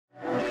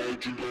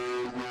Okay,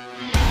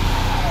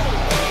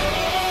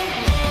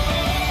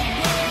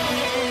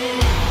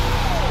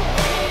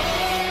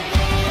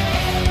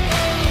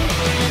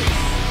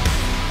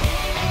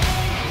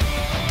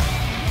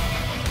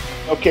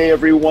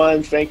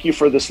 everyone, thank you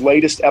for this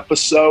latest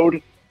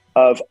episode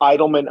of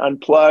Idleman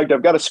Unplugged.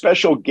 I've got a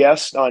special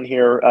guest on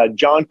here,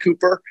 John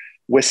Cooper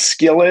with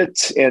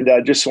Skillet, and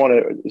just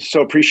want to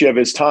so appreciative of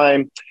his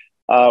time.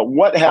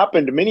 What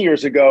happened many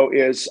years ago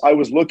is I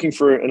was looking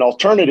for an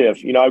alternative.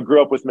 You know, I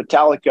grew up with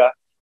Metallica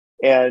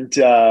and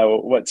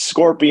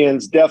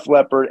Scorpions, Def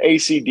Leppard,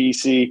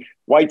 AC/DC,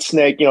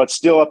 Whitesnake. You know, it's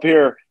still up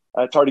here.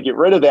 It's hard to get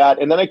rid of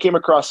that. And then I came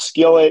across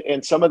Skillet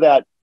and some of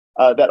that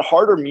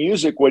harder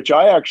music, which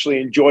I actually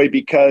enjoy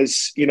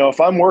because, you know, if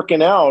I'm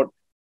working out,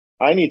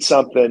 I need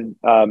something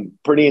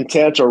pretty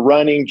intense, or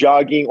running,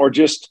 jogging, or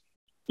just,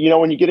 you know,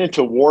 when you get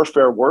into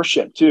warfare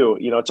worship too,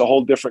 you know, it's a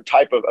whole different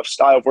type of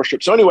style of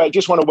worship. So anyway, I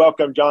just want to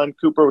welcome John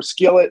Cooper with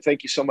Skillet.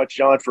 Thank you so much,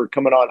 John, for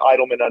coming on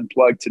Idleman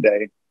Unplugged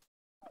today.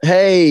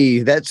 Hey,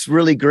 that's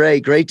really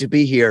great. Great to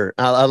be here.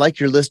 I like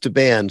your list of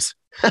bands.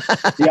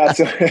 Yeah,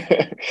 so,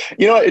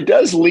 you know, it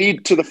does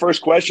lead to the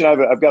first question.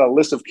 I've got a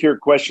list of clear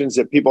questions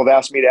that people have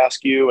asked me to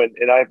ask you,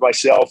 and I have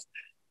myself.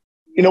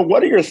 You know,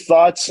 what are your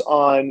thoughts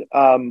on,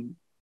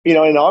 you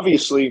know, and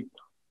obviously,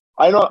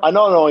 I not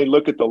only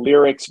look at the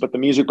lyrics, but the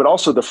music, but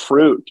also the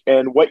fruit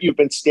and what you've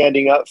been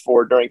standing up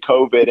for during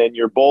COVID, and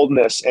your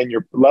boldness and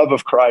your love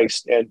of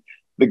Christ and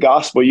the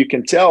gospel. You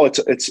can tell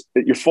it's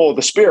you're full of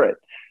the Spirit.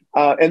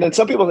 And then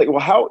some people think,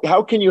 well,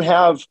 how can you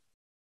have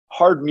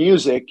hard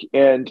music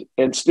and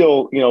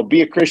still, you know,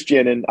 be a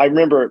Christian? And I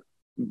remember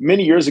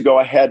many years ago,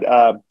 I had,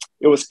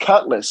 it was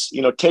Cutlass,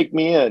 you know, Take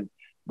Me In,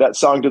 that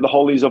song, To the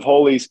Holies of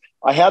Holies.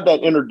 I had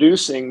that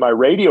introducing my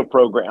radio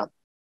program,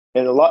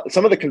 and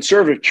some of the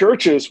conservative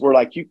churches were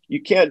like,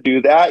 you can't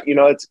do that. You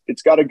know,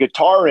 it's got a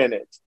guitar in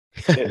it.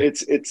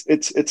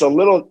 It's a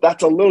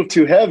little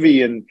too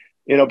heavy. And,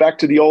 you know, back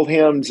to the old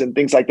hymns and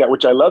things like that,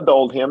 which I love the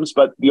old hymns,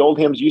 but the old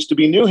hymns used to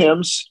be new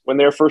hymns when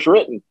they were first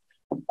written.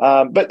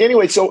 But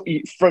anyway, so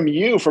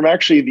from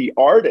actually the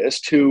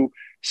artist who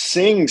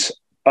sings,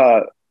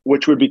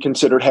 which would be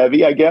considered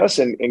heavy, I guess,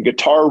 and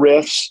guitar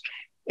riffs,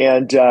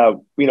 and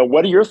you know,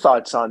 what are your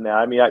thoughts on that?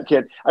 I mean,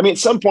 at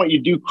some point you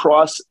do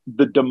cross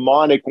the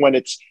demonic when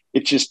it's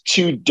just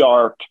too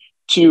dark,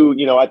 too,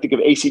 you know, I think of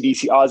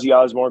AC/DC, Ozzy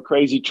Osbourne,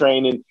 Crazy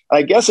Train, and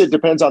I guess it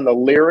depends on the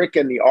lyric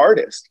and the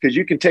artist, because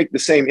you can take the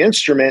same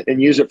instrument and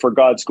use it for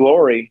God's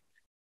glory,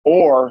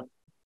 or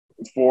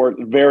for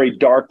very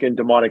dark and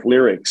demonic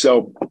lyrics.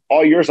 So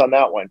all yours on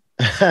that one.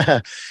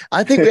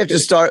 I think we have to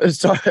start.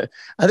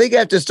 I think I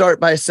have to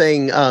start by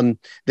saying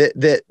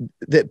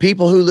that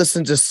people who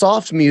listen to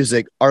soft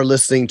music are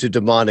listening to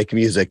demonic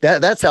music.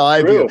 That's how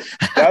I view it.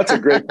 That's a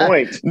great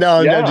point.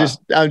 No,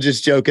 I'm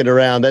just joking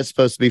around. That's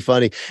supposed to be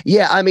funny.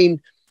 Yeah, I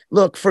mean,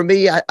 look, for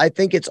me, I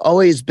think it's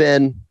always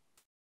been.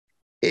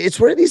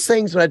 It's one of these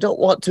things when I don't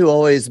want to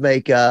always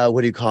make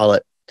what do you call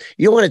it?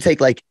 You don't want to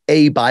take like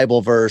a Bible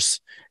verse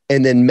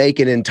and then make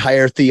an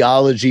entire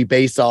theology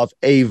based off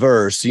a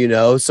verse, you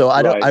know? So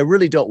I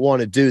really don't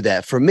want to do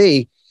that. For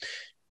me,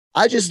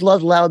 I just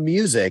love loud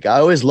music. I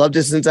always loved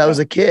it since I was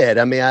a kid.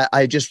 I mean,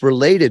 I just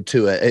related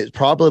to it. It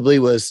probably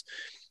was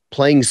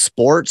playing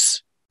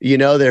sports. You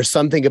know, there's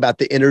something about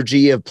the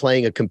energy of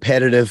playing a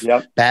competitive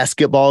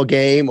basketball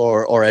game,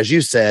 or as you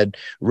said,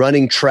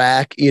 running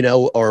track, you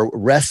know, or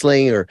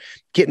wrestling, or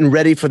getting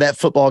ready for that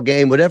football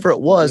game, whatever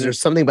it was. There's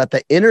something about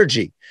the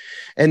energy.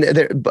 And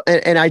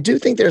I do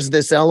think there's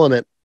this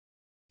element.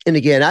 And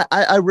again,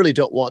 I really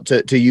don't want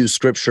to use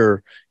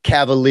scripture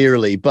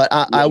cavalierly, but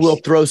I will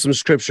throw some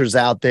scriptures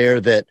out there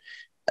that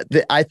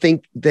I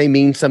think they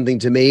mean something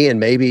to me, and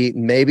maybe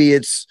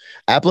it's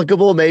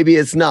applicable, maybe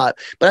it's not.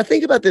 But I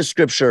think about this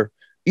scripture,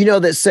 you know,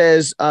 that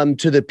says,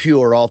 to the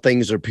pure, all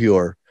things are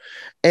pure.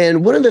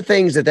 And one of the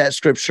things that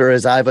scripture,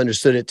 as I've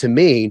understood it to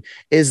mean,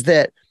 is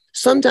that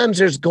sometimes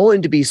there's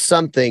going to be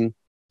something,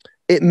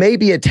 it may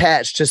be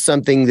attached to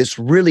something that's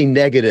really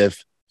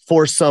negative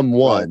for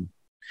someone,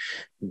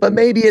 but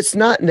maybe it's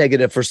not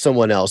negative for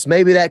someone else.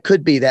 Maybe that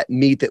could be that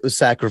meat that was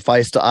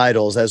sacrificed to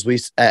idols, as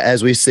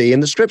we see in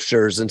the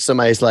scriptures. And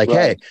somebody's like,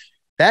 hey,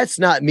 that's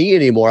not me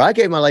anymore. I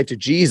gave my life to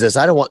Jesus.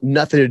 I don't want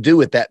nothing to do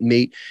with that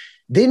meat.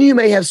 Then you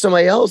may have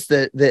somebody else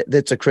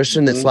that's a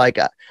Christian that's like,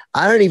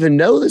 I don't even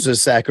know this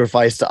was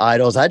sacrificed to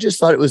idols. I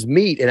just thought it was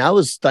meat, and I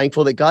was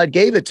thankful that God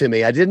gave it to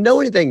me. I didn't know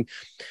anything.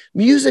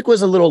 Music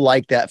was a little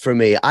like that for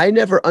me. I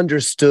never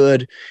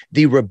understood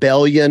the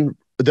rebellion,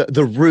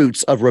 the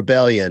roots of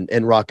rebellion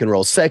in rock and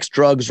roll, sex,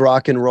 drugs,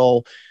 rock and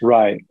roll.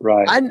 Right.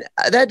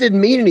 That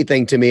didn't mean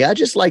anything to me. I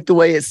just liked the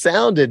way it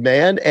sounded,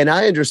 man. And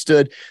I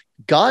understood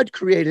God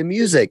created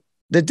music.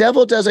 The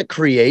devil doesn't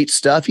create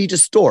stuff; he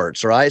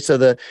distorts, right? So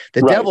the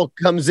devil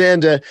comes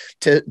in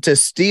to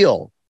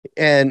steal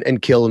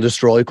and kill and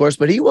destroy, of course,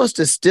 but he wants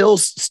to still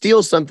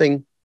steal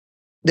something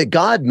that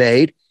God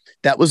made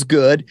that was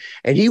good.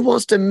 And he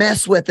wants to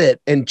mess with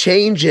it and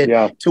change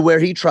it to where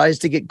he tries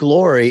to get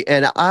glory.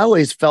 And I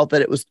always felt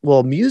that it was,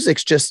 well,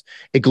 music's just,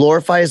 it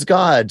glorifies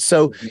God.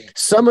 So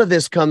some of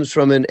this comes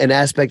from an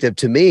aspect of,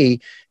 to me,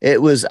 I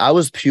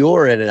was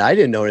pure in it. I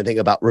didn't know anything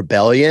about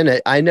rebellion.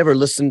 I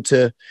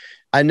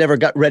never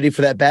got ready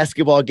for that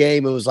basketball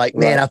game. It was like,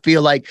 man, I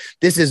feel like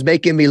this is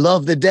making me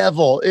love the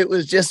devil. It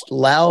was just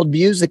loud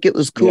music. It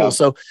was cool. Yeah.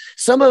 So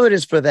some of it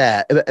is for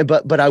that.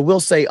 But I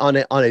will say on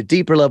a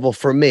deeper level,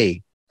 for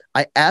me,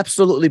 I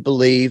absolutely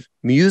believe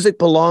music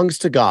belongs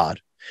to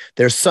God.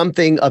 There's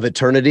something of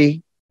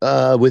eternity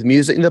with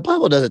music. And the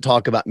Bible doesn't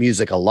talk about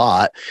music a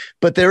lot,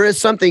 but there is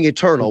something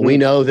eternal. We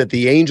know that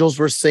the angels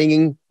were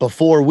singing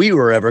before we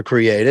were ever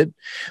created.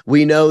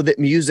 We know that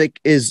music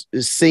is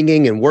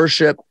singing and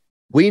worship.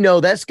 We know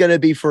that's going to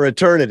be for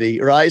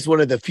eternity, right? It's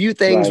one of the few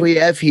things we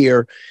have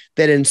here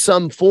that in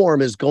some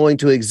form is going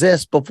to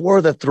exist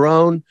before the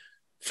throne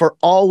for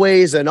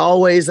always and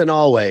always and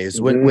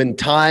always when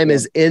time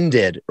is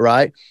ended,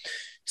 right?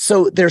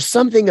 So there's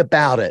something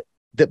about it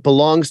that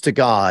belongs to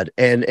God.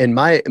 And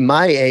my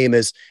aim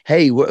is,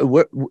 hey,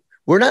 we're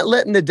not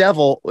letting the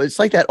devil, it's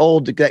like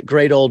that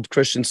great old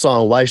Christian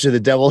song, Why Should the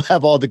Devil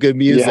Have All the Good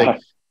Music?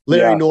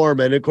 Larry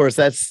Norman, of course,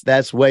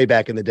 that's way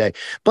back in the day.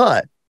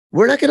 But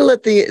we're not going to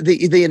let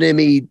the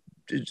enemy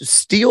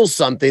steal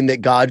something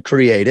that God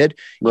created.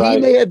 He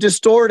may have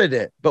distorted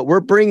it, but we're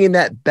bringing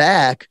that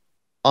back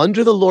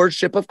under the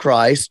lordship of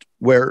Christ,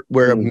 where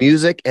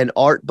music and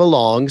art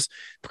belongs,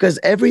 because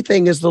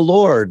everything is the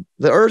Lord.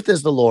 The earth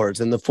is the Lord's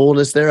and the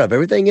fullness thereof.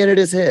 Everything in it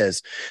is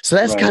his. So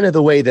that's kind of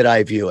the way that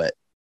I view it.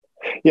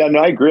 Yeah,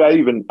 no, I agree.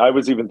 I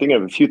was even thinking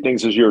of a few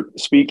things as you're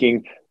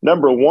speaking.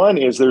 Number one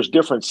is there's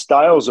different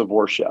styles of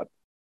worship.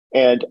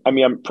 And I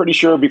mean, I'm pretty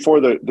sure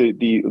before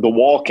the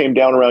wall came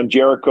down around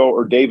Jericho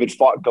or David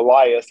fought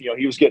Goliath,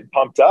 he was getting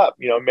pumped up,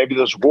 maybe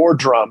those war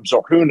drums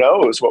or who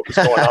knows what was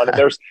going on.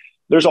 And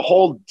there's a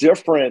whole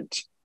different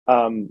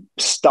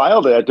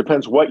style that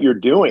depends what you're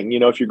doing.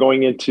 If you're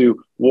going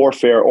into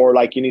warfare or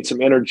like you need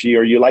some energy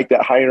or you like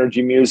that high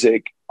energy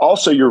music.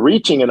 Also, you're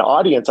reaching an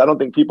audience. I don't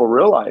think people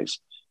realize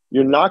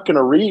you're not going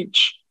to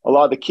reach a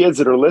lot of the kids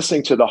that are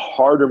listening to the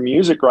harder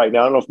music right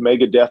now. I don't know if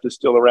Megadeth is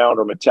still around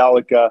or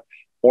Metallica.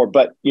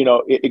 But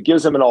it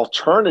gives them an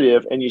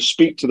alternative, and you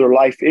speak to their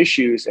life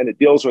issues, and it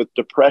deals with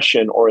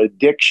depression or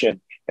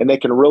addiction, and they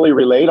can really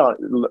relate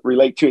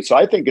to it. So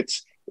I think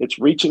it's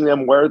reaching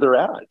them where they're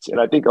at, and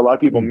I think a lot of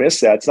people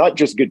miss that. It's not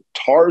just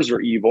guitars are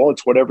evil;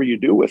 it's whatever you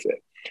do with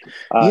it.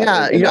 And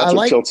that's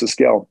what tilts the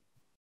scale.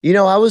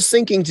 I was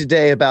thinking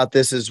today about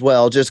this as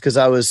well, just because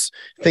I was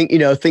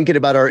thinking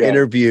about our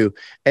interview,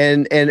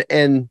 and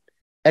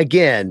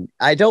again,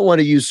 I don't want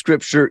to use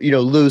scripture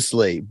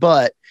loosely,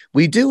 but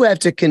we do have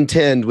to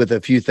contend with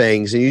a few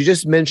things. And you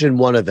just mentioned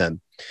one of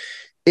them.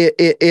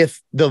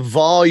 If the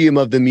volume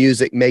of the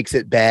music makes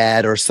it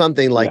bad or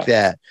something like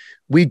that,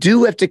 we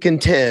do have to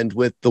contend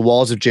with the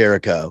walls of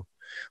Jericho.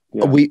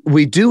 Yeah.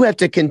 We do have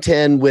to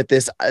contend with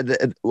this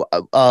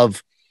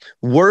of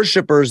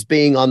worshipers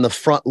being on the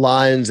front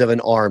lines of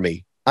an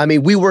army. I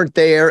mean, we weren't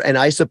there, and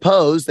I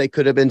suppose they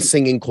could have been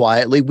singing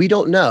quietly. We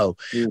don't know,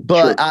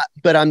 but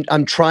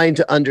I'm trying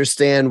to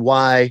understand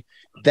why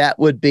that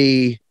would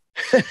be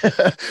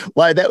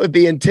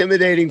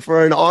intimidating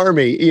for an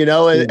army,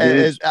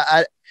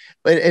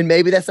 and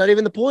maybe that's not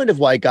even the point of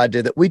why God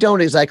did that. We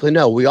don't exactly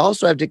know. We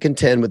also have to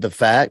contend with the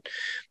fact,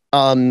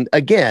 the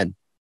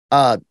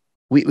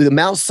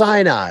Mount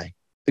Sinai,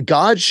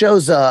 God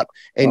shows up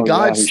and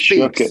God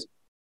speaks,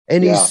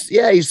 and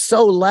he's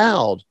so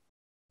loud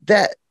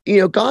that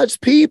God's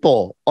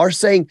people are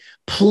saying,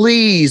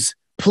 please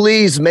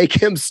make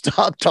him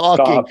stop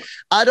talking.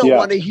 I don't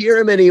want to hear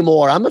him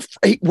anymore. I'm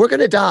afraid we're going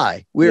to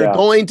die. We're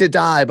going to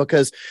die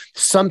because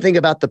something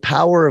about the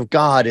power of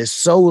God is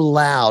so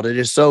loud. It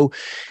is so,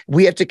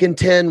 we have to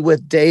contend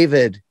with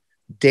David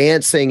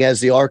dancing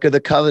as the Ark of the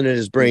Covenant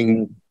is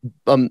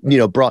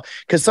brought,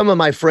 because some of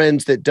my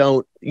friends that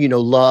don't,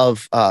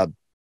 love,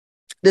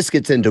 this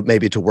gets into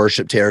maybe to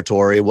worship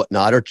territory and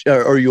whatnot,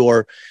 or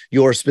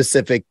your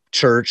specific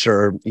church,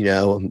 or,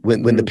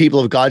 when the people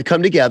of God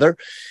come together.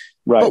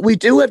 Right. But we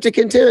do have to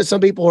contend.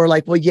 Some people are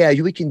like, well,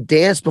 we can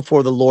dance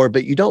before the Lord,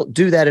 but you don't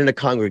do that in a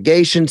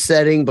congregation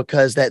setting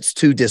because that's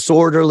too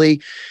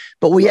disorderly.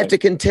 But we have to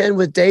contend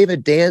with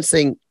David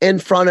dancing in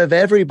front of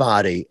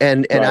everybody.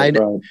 And I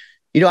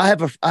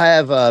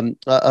have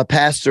a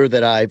pastor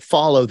that I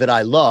follow that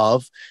I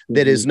love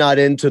that is not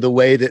into the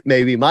way that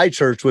maybe my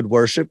church would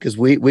worship, because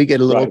we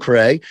get a little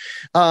cray.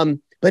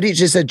 But he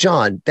just said,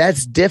 John,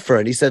 that's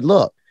different. He said,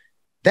 look,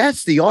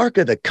 that's the Ark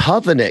of the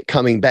Covenant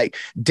coming back.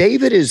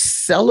 David is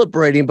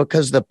celebrating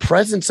because the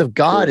presence of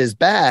God is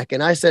back.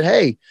 And I said,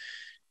 hey,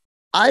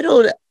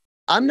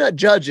 I'm not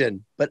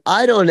judging, but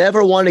I don't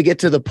ever want to get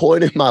to the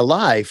point in my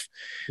life.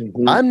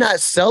 I'm not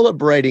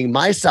celebrating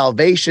my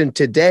salvation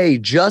today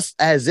just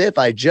as if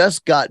I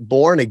just got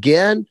born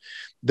again.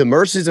 the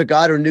mercies of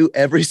God are new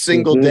every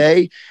single Mm-hmm.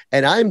 day.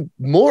 And I'm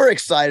more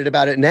excited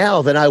about it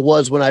now than I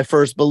was when I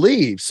first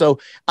believed. So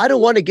I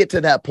don't want to get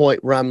to that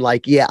point where I'm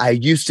like, yeah, I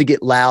used to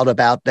get loud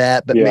about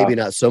that, but maybe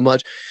not so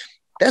much.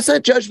 That's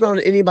not judgment on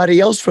anybody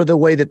else for the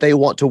way that they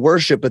want to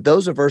worship, but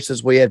those are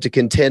verses we have to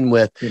contend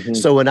with. Mm-hmm.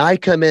 So when I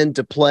come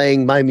into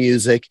playing my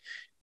music,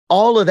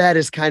 all of that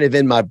is kind of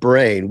in my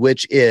brain,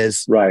 which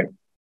is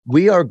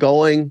we are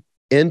going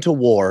into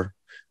war.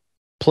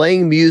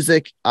 Playing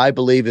music, I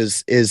believe,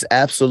 is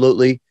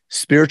absolutely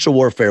spiritual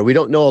warfare. We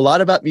don't know a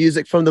lot about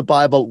music from the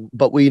Bible,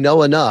 but we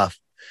know enough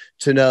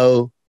to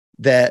know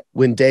that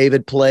when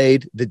David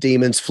played, the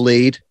demons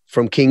fled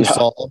from King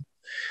Saul.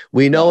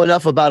 We know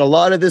enough about a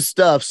lot of this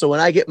stuff. So when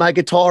I get my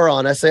guitar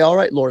on, I say, all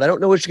right, Lord, I don't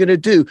know what you're going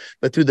to do,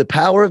 but through the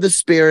power of the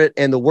Spirit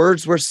and the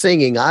words we're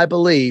singing, I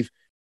believe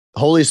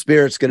the Holy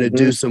Spirit's going to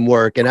do some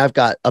work. And I've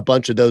got a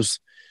bunch of those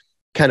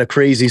kind of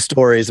crazy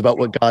stories about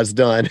what God's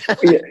done.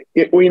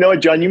 Well, you know what,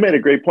 John, you made a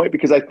great point,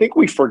 because I think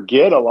we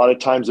forget a lot of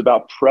times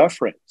about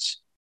preference.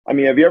 I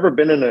mean, have you ever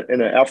been in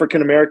an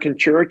African-American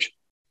church?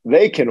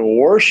 They can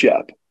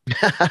worship,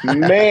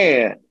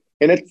 man.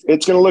 And it's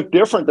going to look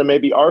different than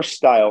maybe our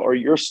style or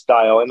your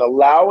style, and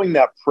allowing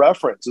that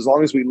preference, as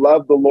long as we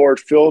love the Lord,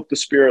 fill with the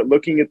Spirit,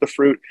 looking at the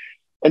fruit.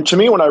 And to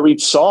me, when I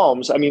read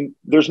Psalms, I mean,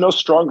 there's no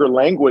stronger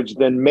language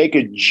than make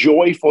a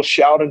joyful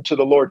shout unto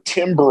the Lord,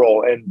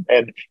 timbrel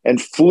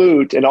and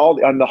flute and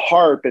all on the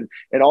harp and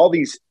all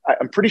these.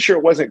 I'm pretty sure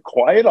it wasn't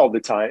quiet all the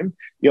time.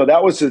 You know,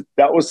 that was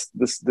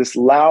this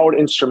loud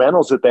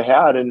instrumentals that they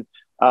had, and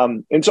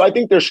so I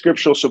think there's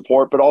scriptural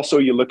support, but also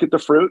you look at the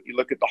fruit, you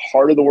look at the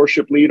heart of the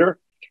worship leader,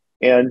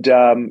 and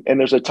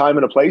there's a time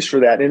and a place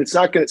for that. And it's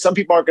not going to. Some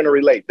people aren't going to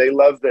relate. They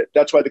love that.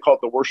 That's why they call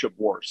it the worship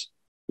wars.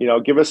 You know,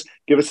 give us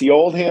the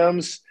old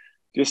hymns.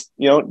 Just,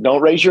 you know,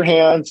 don't raise your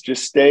hands.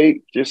 Just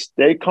stay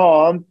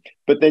calm.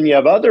 But then you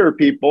have other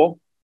people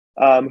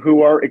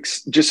who are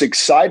just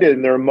excited,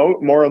 and they're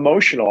more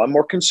emotional. I'm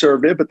more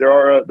conservative, but there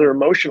are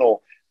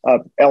emotional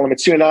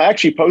elements too. And I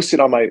actually posted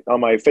on my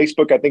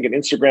Facebook, I think, an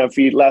Instagram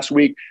feed last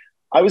week.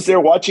 I was there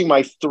watching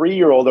my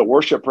 3-year-old at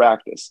worship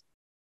practice,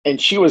 and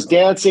she was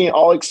dancing,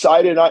 all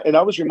excited. And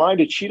I was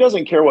reminded she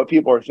doesn't care what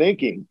people are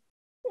thinking.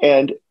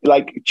 And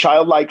like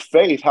childlike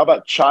faith, how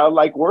about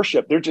childlike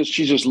worship?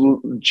 She's just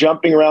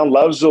jumping around,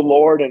 loves the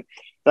Lord. And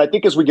I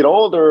think as we get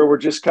older, we're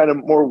just kind of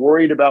more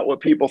worried about what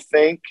people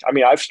think. I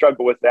mean, I've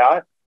struggled with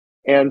that.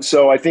 And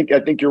so I think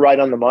you're right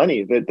on the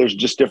money, that there's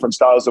just different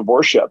styles of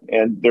worship,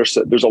 and there's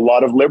a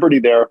lot of liberty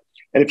there.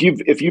 And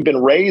if you've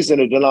been raised in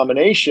a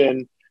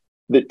denomination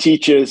that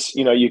teaches,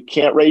 you know, you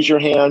can't raise your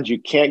hands,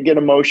 you can't get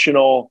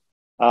emotional,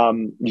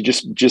 you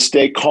just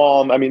stay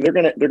calm. I mean, they're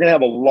gonna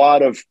have a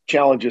lot of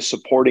challenges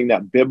supporting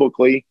that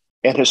biblically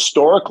and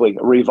historically.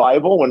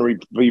 Revival,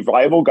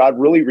 revival, God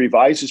really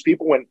revives his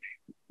people.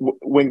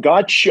 When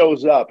God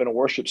shows up in a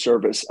worship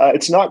service,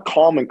 it's not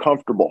calm and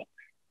comfortable.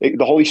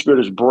 The Holy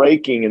Spirit is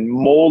breaking and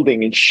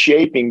molding and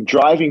shaping,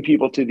 driving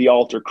people to the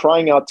altar,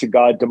 crying out to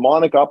God,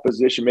 demonic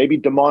opposition, maybe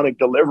demonic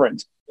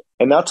deliverance.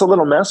 And that's a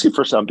little messy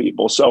for some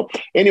people. So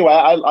anyway,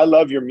 I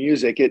love your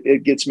music.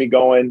 It gets me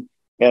going.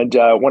 And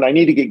when I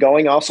need to get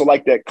going, I also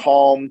like that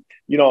calm,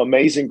 you know,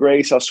 Amazing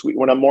Grace, how sweet,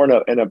 when I'm more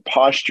in a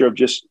posture of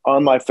just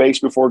on my face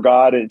before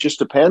God. And it just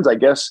depends, I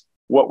guess,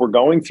 what we're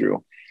going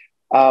through.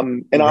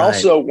 And I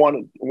also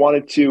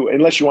wanted to,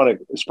 unless you want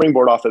to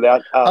springboard off of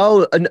that.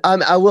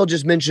 I will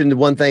just mention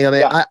one thing. I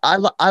mean,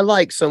 I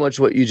like so much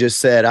what you just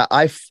said.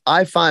 I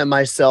find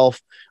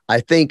myself, I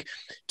think,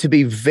 to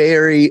be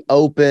very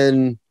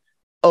open-minded,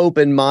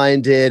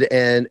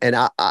 and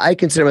I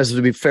consider myself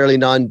to be fairly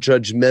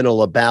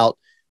non-judgmental about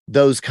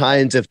those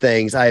kinds of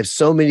things. I have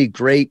so many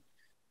great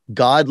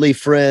godly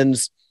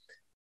friends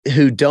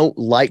who don't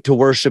like to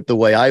worship the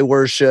way I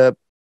worship.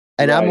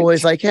 And I'm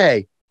always like,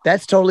 hey,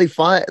 that's totally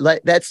fine.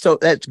 Like that's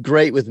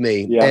great with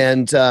me. Yeah.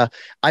 And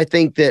I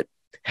think that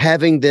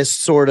having this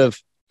sort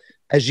of,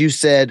 as you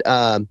said,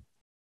 there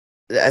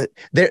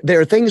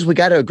are things we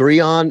got to agree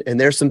on, and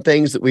there's some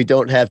things that we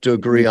don't have to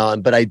agree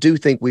on. But I do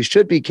think we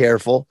should be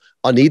careful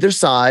on either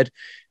side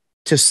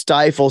to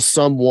stifle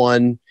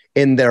someone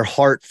in their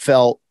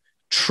heartfelt,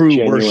 true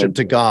genuine worship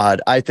to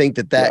God. I think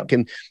that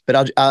can,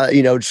 but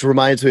it just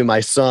reminds me of my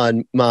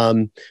son.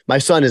 My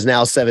son is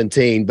now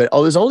 17, but it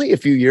was only a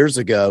few years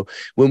ago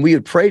when we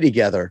would pray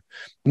together.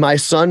 My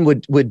son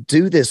would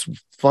do this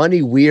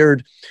funny,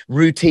 weird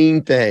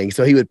routine thing.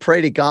 So he would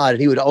pray to God,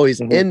 and he would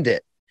always end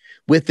it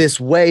with this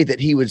way that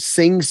he would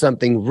sing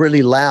something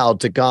really loud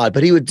to God,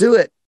 but he would do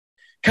it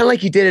kind of like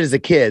he did it as a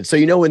kid. So,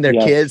 you know, when they're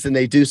kids and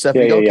they do stuff,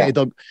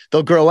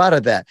 they'll grow out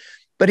of that,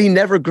 but he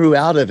never grew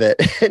out of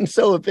it. And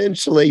so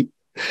eventually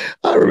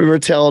I remember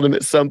telling him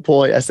at some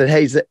point, I said,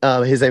 hey,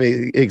 his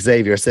name is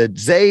Xavier. I said,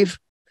 Zave,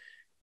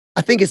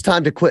 I think it's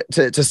time to quit,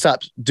 to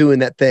stop doing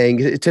that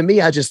thing. To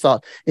me, I just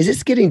thought, is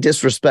this getting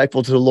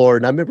disrespectful to the Lord?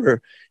 And I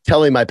remember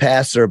telling my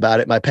pastor about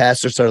it. My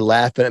pastor started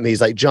laughing at me.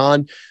 He's like,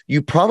 John,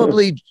 you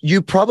probably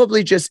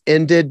just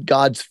ended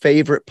God's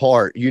favorite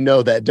part. You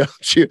know that,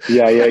 don't you?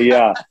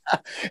 Yeah.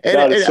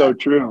 That is so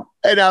true.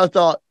 And I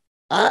thought,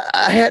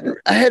 I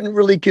hadn't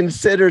really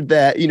considered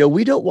that. You know,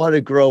 we don't want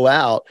to grow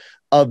out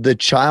of the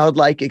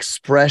childlike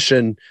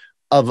expression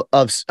of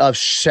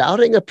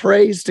shouting a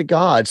praise to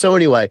God. So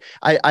anyway,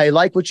 I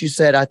like what you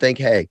said. I think,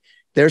 hey,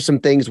 there's some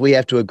things we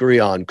have to agree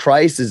on.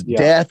 Christ is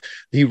death.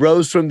 He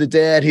rose from the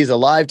dead. He's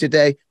alive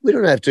today. We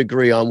don't have to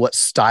agree on what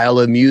style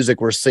of music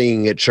we're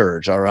singing at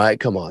church. All right,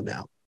 come on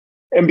now.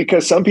 And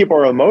because some people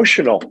are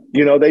emotional,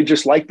 you know, they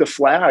just like the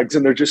flags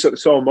and they're just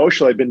so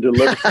emotional. They've been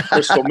delivered from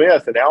crystal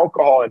meth and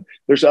alcohol. And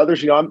there's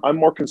others, you know, I'm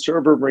more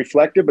conservative and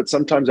reflective, but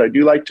sometimes I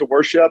do like to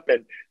worship.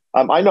 And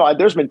I know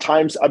there's been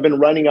times I've been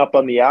running up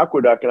on the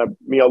aqueduct and I've,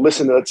 you know,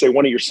 listened to, let's say,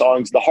 one of your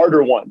songs, the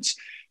harder ones,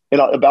 and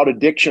about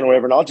addiction or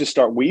whatever, and I'll just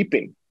start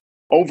weeping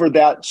over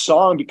that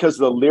song because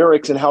of the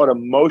lyrics and how it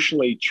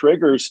emotionally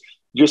triggers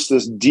just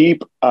this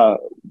deep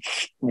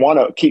want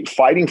to keep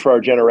fighting for our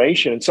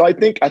generation. And so I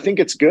think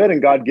it's good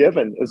and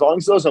God-given as long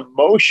as those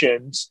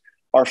emotions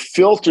are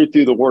filtered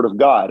through the Word of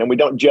God, and we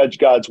don't judge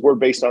God's Word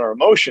based on our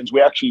emotions.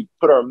 We actually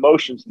put our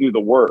emotions through the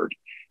Word,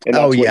 and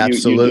that's what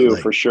you do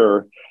for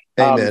sure.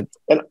 Amen.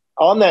 And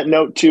on that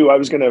note too, I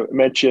was going to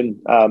mention,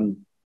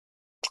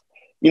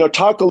 you know,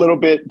 talk a little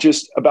bit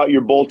just about your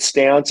bold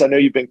stance. I know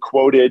you've been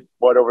quoted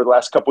over the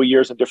last couple of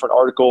years in different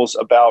articles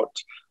about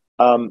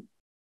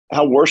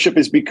how worship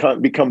has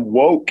become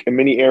woke in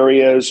many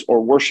areas,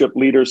 or worship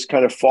leaders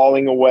kind of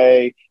falling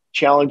away,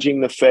 challenging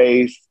the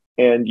faith.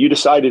 And you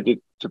decided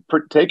to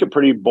take a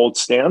pretty bold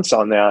stance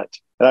on that.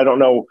 And I don't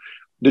know,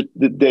 did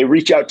they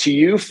reach out to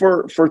you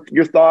for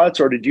your thoughts,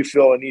 or did you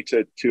feel a need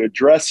to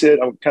address it?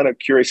 I'm kind of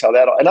curious how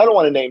that, and I don't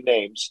want to name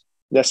names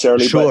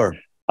necessarily, sure.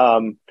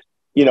 But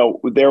you know,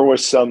 there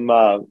was some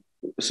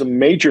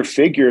major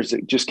figures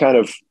that just kind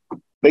of,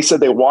 they said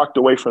they walked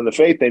away from the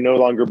faith. They no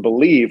longer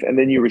believe. And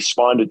then you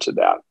responded to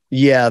that.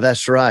 Yeah,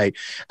 that's right.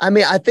 I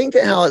mean, I think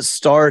that how it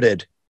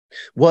started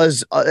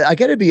was, I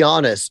got to be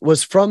honest,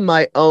 was from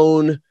my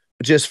own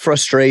just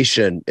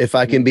frustration, if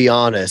I can be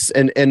honest.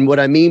 And what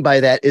I mean by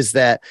that is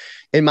that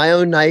in my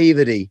own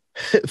naivety,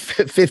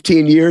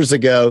 15 years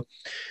ago,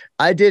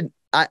 I didn't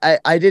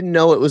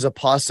know it was a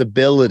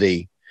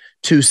possibility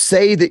to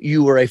say that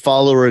you were a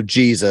follower of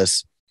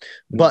Jesus,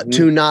 but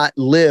to not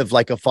live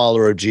like a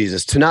follower of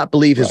Jesus, to not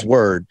believe his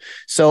word.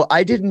 So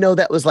I didn't know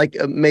that was like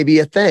maybe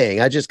a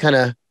thing. I just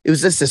it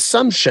was this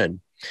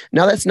assumption.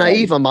 Now that's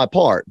naive on my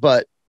part,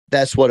 but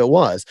that's what it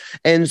was.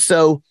 And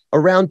so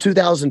around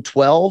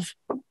 2012,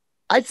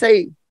 I'd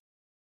say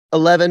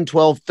 11,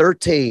 12,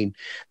 13,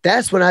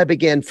 that's when I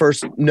began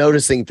first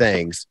noticing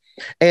things.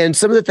 And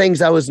some of the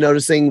things I was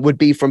noticing would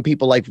be from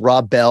people like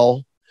Rob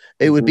Bell.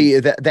 It would be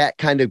that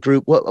kind of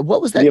group. What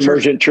was that? The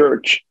Emergent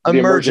Church.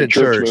 Emergent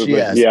Church,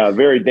 yes. Yeah,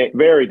 very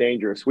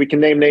dangerous. We can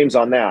name names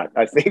on that,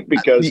 I think,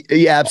 because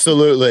yeah,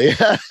 absolutely.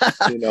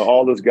 You know,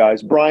 all those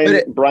guys, Brian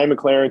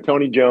McLaren,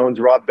 Tony Jones,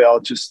 Rob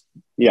Bell, just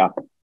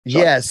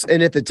Yes,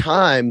 and at the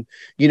time,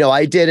 you know,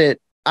 I didn't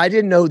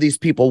know who these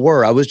people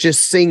were. I was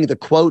just seeing the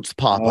quotes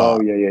pop up.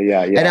 Oh,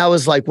 yeah. And I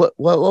was like,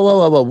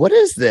 what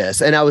is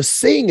this? And I was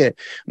seeing it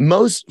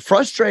most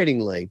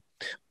frustratingly.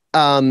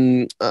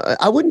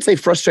 I wouldn't say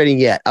frustrating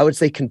yet. I would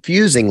say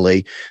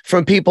confusingly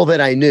from people that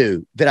I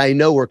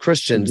know were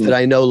Christians, that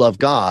I know love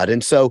God.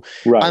 And so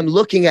I'm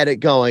looking at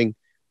it going,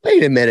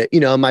 wait a minute, you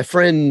know, my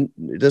friend,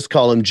 let's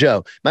call him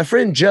Joe. My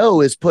friend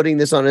Joe is putting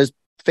this on his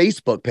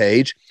Facebook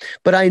page,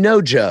 but I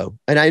know Joe,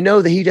 and I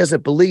know that he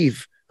doesn't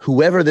believe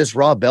whoever this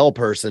Rob Bell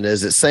person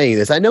is that's saying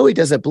this. I know he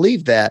doesn't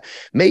believe that.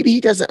 Maybe he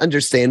doesn't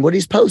understand what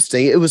he's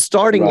posting. It was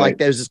starting like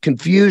there's this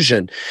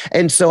confusion.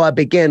 And so I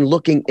began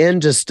looking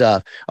into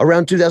stuff.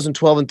 Around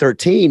 2012 and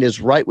 13 is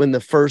right when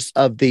the first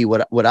of the,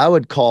 what I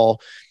would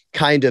call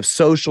kind of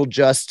social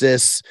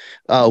justice,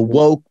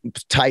 woke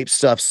type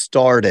stuff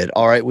started.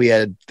 All right. We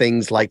had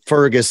things like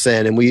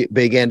Ferguson, and we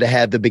began to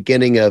have the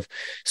beginning of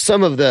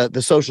some of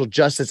the social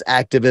justice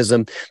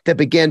activism that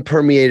began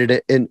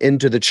permeated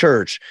into the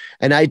church.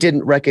 And I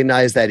didn't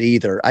recognize that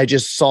either. I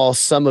just saw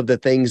some of the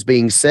things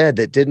being said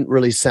that didn't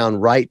really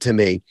sound right to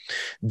me.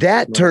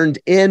 That turned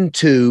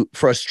into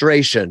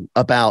frustration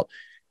about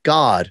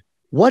God.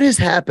 What is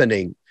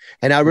happening?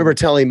 And I remember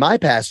telling my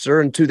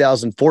pastor in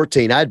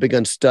 2014, I'd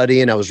begun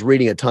studying, I was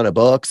reading a ton of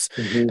books.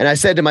 And I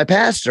said to my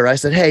pastor, I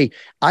said, hey,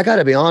 I got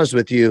to be honest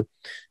with you.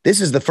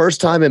 This is the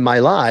first time in my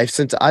life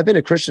since I've been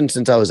a Christian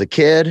since I was a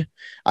kid.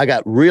 I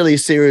got really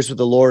serious with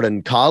the Lord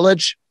in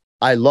college.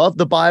 I love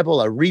the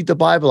Bible. I read the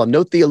Bible. I'm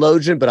no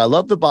theologian, but I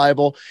love the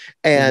Bible.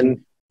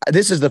 And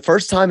this is the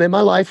first time in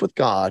my life with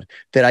God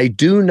that I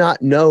do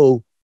not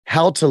know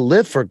how to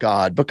live for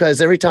God,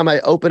 because every time I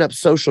open up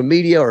social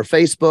media or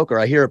Facebook or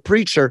I hear a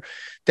preacher,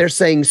 they're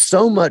saying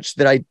so much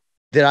that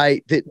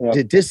I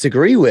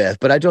disagree with,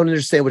 but I don't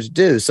understand what to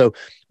do. So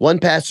one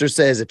pastor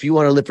says, if you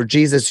want to live for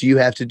Jesus, you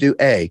have to do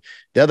A.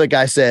 The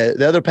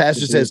other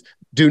pastor says,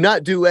 do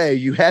not do A,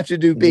 you have to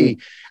do B.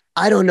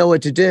 I don't know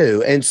what to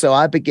do. And so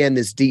I began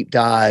this deep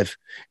dive.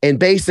 And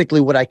basically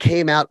what I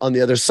came out on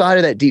the other side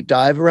of that deep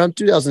dive around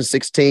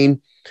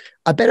 2016,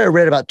 I bet I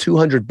read about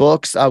 200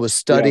 books. I was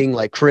studying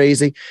like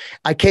crazy.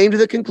 I came to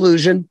the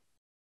conclusion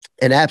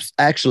And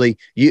actually,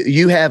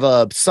 you have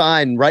a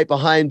sign right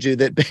behind you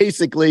that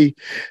basically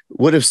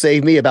would have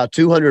saved me about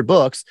 200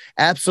 books.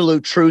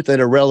 Absolute Truth in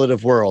a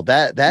Relative World.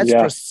 That's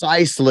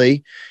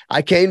precisely.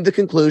 I came to the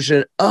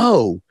conclusion.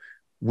 Oh,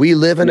 we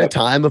live in a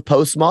time of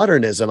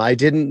postmodernism. I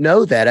didn't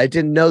know that. I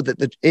didn't know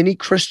that any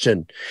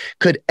Christian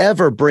could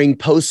ever bring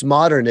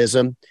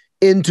postmodernism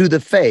into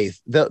the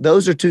faith.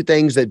 Those are two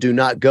things that do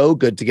not go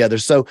good together.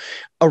 So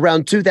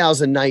around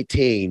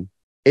 2019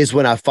 is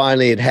when I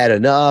finally had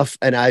enough.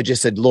 And I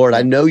just said, Lord,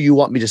 I know you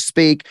want me to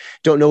speak.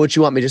 Don't know what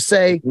you want me to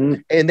say.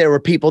 Mm-hmm. And there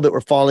were people that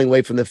were falling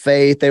away from the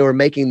faith. They were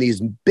making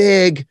these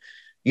big,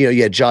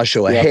 you had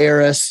Joshua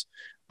Harris,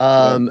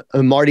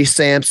 Marty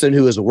Sampson,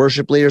 who was a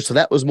worship leader. So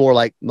that was more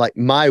like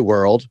my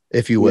world,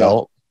 if you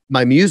will,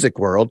 my music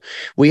world.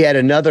 We had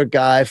another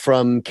guy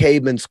from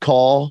Caveman's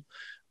Call.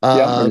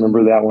 I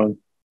remember that one.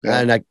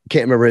 And I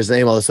can't remember his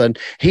name all of a sudden.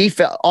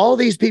 All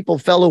these people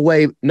fell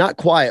away, not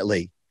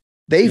quietly.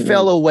 They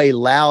fell away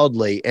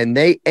loudly, and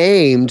they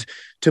aimed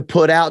to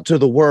put out to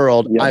the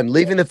world, I'm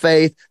leaving the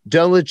faith,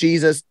 done with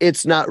Jesus.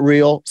 It's not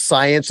real.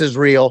 Science is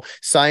real.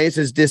 Science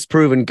has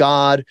disproven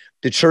God.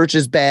 The church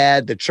is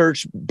bad. The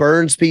church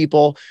burns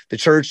people. The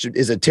church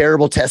is a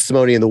terrible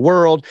testimony in the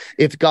world.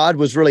 If God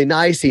was really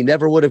nice, he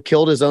never would have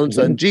killed his own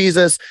son,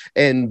 Jesus.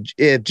 And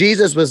if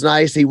Jesus was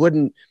nice, he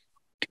wouldn't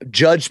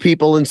judge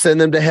people and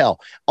send them to hell.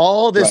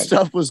 All this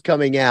stuff was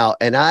coming out,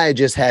 and I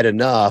just had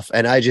enough.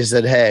 And I just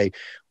said, hey,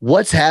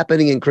 what's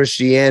happening in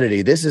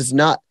Christianity? This is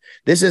not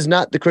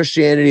the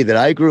Christianity that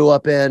I grew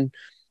up in.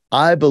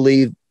 I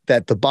believe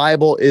that the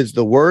Bible is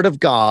the word of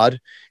God.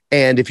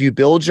 And if you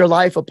build your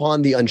life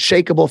upon the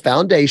unshakable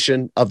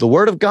foundation of the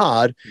word of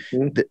God,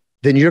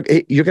 then you're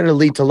going to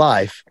lead to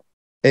life.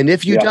 And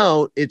if you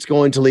don't, it's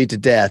going to lead to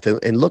death.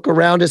 And look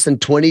around us in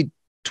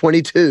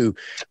 2022,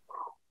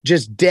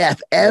 just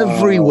death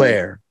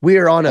everywhere. We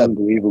are on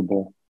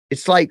unbelievable.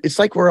 It's like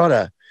we're on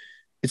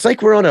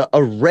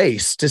a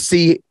race to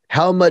see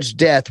how much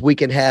death we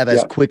can have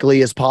as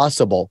quickly as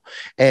possible.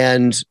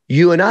 And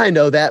you and I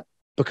know that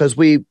because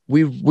we've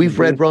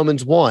read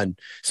Romans 1.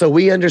 So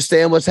we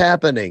understand what's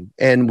happening,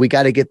 and we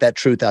got to get that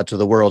truth out to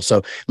the world.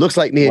 So looks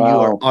like me and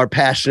you are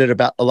passionate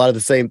about a lot of the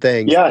same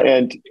things. Yeah.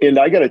 And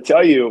I got to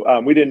tell you,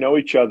 we didn't know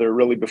each other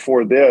really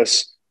before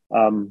this.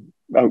 A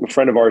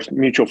friend of ours,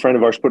 mutual friend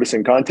of ours, put us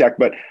in contact,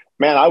 but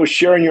man, I was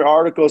sharing your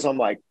articles. I'm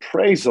like,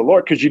 praise the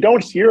Lord. Cause you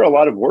don't hear a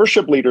lot of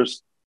worship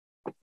leaders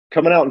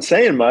coming out and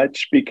saying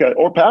much,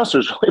 or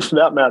pastors really for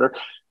that matter,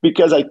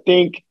 because I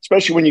think,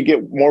 especially when you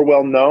get more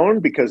well-known,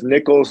 because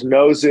Nichols,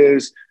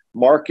 noses,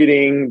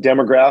 marketing,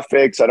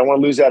 demographics, I don't want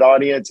to lose that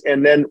audience.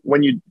 And then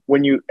when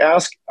you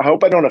ask, I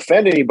hope I don't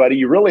offend anybody,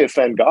 you really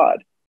offend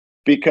God,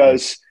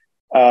 because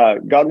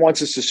God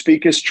wants us to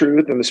speak his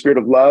truth in the spirit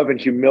of love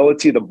and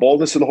humility, the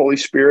boldness of the Holy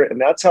Spirit.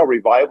 And that's how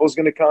revival is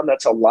going to come.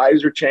 That's how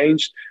lives are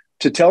changed,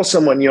 to tell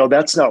someone,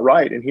 that's not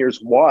right. And here's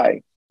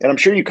why. And I'm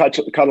sure you caught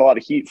a lot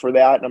of heat for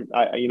that. And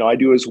I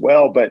do as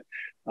well. But,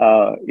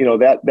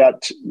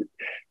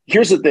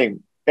 here's the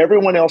thing.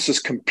 Everyone else is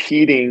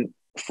competing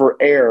for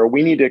air.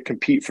 We need to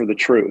compete for the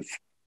truth.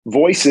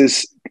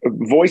 Voices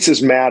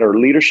matter.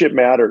 Leadership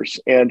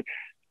matters. And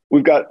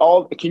we've got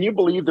can you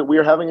believe that we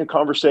are having a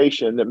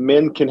conversation that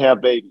men can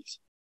have babies?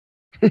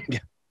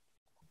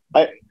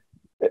 I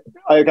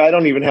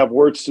don't even have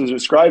words to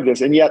describe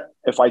this. And yet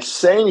if I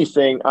say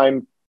anything,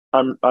 I'm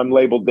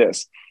labeled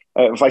this.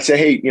 If I say,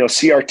 hey,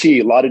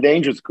 CRT, a lot of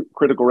dangers,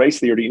 critical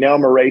race theory, now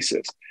I'm a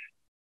racist.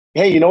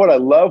 Hey, you know what? I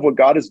love what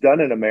God has done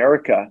in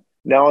America.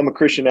 Now I'm a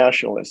Christian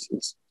nationalist.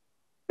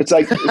 It's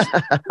like,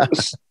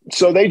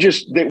 so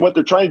what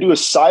they're trying to do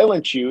is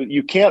silence you.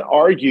 You can't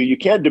argue. You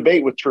can't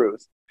debate with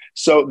truth.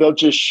 So they'll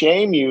just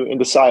shame you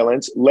into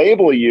silence,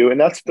 label you. And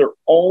that's their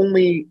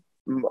only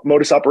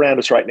modus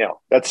operandus right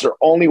now. That's their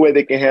only way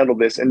they can handle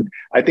this. And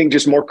I think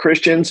just more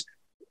Christians,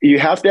 you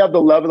have to have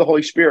the love of the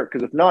Holy Spirit,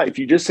 because if not, if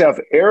you just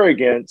have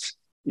arrogance,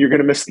 you're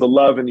going to miss the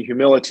love and the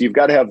humility. You've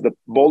got to have the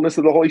boldness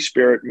of the Holy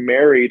Spirit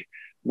married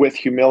with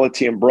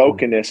humility and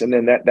brokenness. And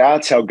then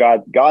that's how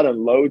God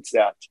unloads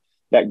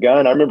that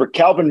gun. I remember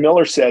Calvin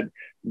Miller said,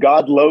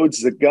 God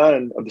loads the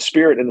gun of the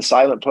Spirit in the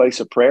silent place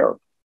of prayer.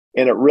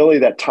 And it really,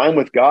 that time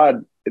with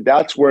God,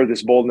 that's where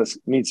this boldness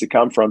needs to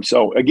come from.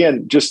 So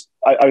again,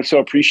 I so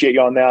appreciate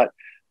you on that.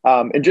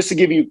 And just to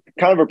give you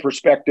kind of a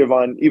perspective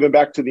on, even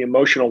back to the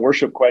emotional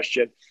worship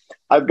question,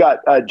 I've got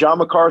John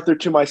MacArthur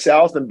to my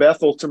south and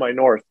Bethel to my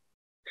north.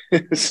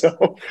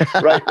 So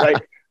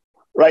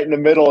right in the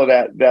middle of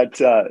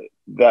that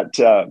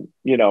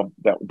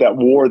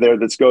war there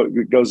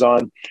that goes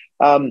on.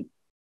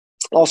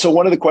 Also,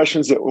 one of the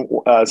questions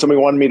that somebody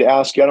wanted me to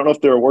ask you, I don't know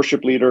if they're a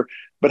worship leader,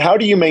 but how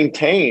do you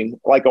maintain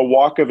like a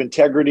walk of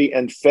integrity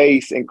and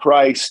faith in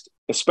Christ,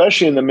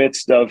 especially in the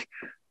midst of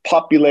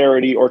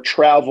popularity or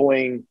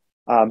traveling?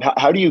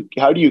 How do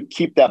you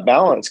keep that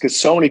balance? Because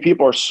so many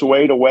people are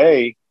swayed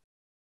away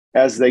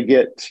as they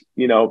get,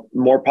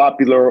 more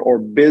popular or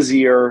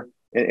busier,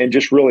 and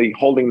just really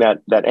holding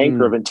that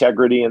anchor of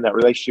integrity and that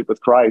relationship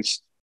with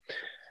Christ.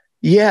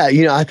 Yeah,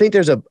 I think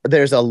there's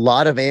a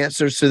lot of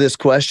answers to this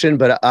question,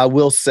 but I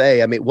will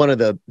say, I mean, one of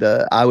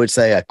the I would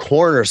say a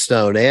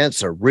cornerstone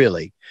answer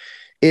really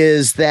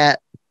is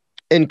that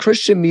in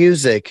Christian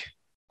music,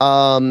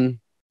 in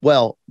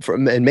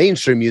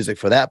mainstream music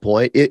for that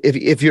point,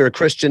 if you're a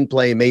Christian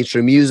playing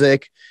mainstream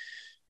music,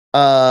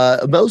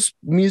 most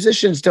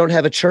musicians don't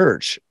have a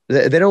church.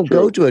 They don't True.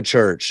 go to a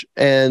church,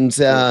 and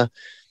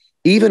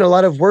even a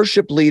lot of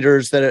worship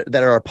leaders that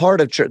are a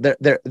part of church,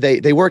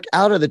 they work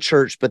out of the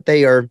church, but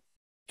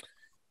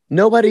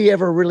nobody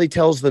ever really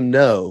tells them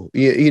no.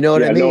 You know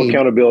what I mean? No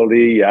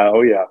accountability. Yeah.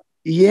 Oh yeah.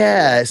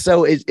 Yeah.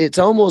 So it's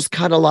almost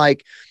kind of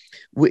like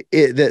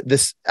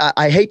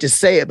I hate to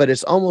say it, but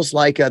it's almost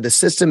like the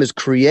system is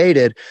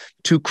created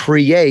to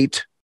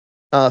create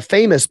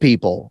famous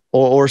people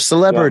or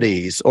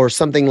celebrities or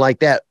something like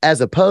that, as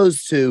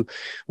opposed to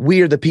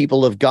we are the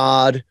people of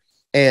God,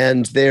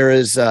 and there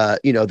is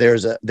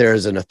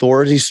there's an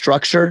authority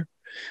structure.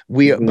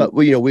 We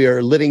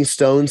are living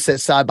stones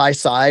set side by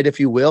side, if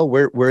you will.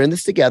 We're in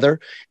this together,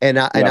 and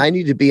I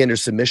need to be under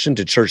submission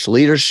to church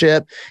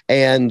leadership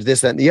and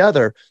this, that, and the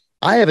other.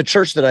 I have a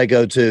church that I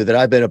go to that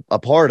I've been a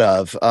part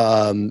of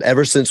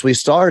ever since we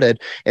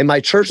started, and my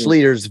church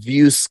leaders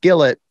view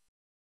Skillet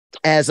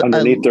as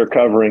underneath their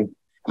covering.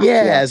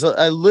 As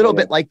a little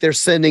bit like they're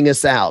sending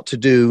us out to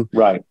do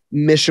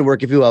mission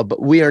work, if you will.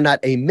 But we are not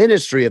a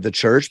ministry of the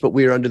church, but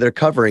we are under their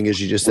covering, as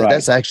you just said.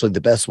 That's actually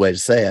the best way to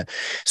say it.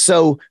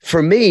 So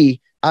for me,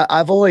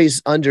 I've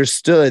always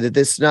understood that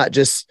this is not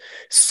just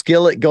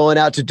Skillet going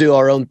out to do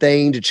our own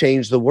thing to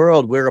change the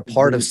world. We're a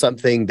part of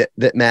something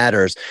that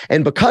matters.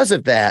 And because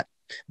of that,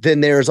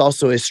 then there's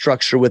also a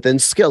structure within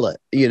Skillet,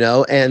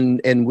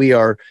 and we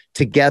are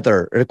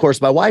together. And of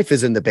course, my wife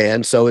is in the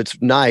band, so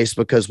it's nice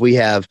because we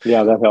have.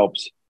 Yeah, that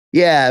helps.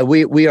 Yeah,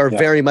 we are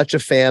very much a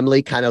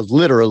family, kind of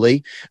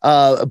literally,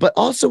 but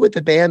also with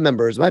the band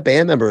members. My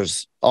band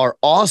members are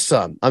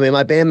awesome. I mean,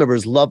 my band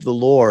members love the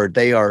Lord.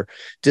 They are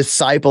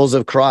disciples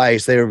of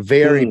Christ. They are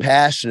very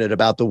passionate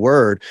about the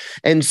word.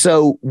 And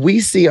so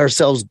we see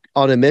ourselves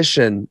on a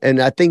mission.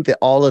 And I think that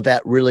all of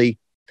that really,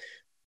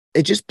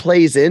 it just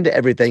plays into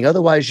everything.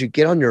 Otherwise, you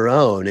get on your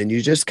own and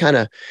you just kind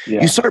of,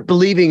 you start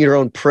believing your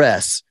own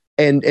press.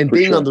 And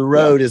being on the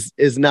road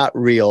is not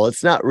real.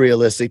 It's not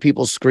realistic.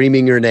 People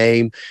screaming your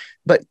name,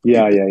 but they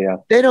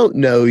don't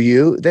know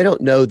you. They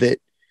don't know that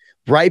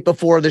right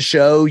before the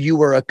show, you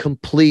were a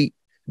complete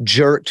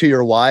jerk to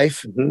your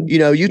wife.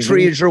 You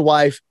treated your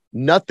wife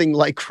nothing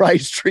like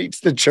Christ treats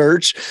the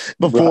church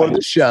before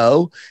the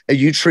show. And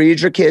you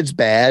treated your kids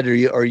bad,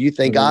 or you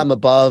think I'm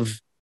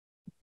above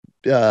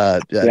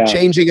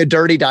changing a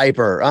dirty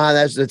diaper.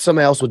 That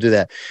somebody else will do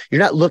that. You're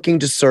not looking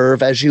to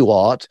serve as you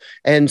ought.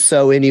 And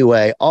so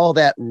anyway, all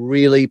that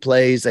really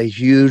plays a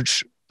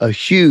huge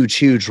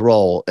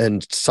role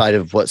inside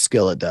of what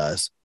Skillet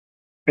does.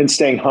 And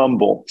staying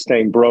humble,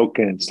 staying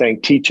broken,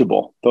 staying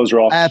teachable. Those are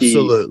all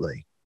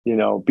absolutely key,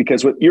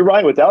 because you're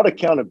right. Without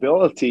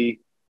accountability,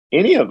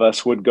 any of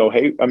us would go,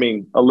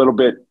 a little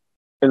bit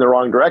in the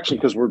wrong direction,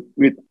 because we're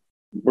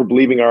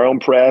believing our own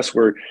press.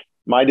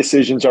 My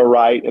decisions are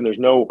right, and there's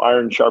no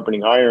iron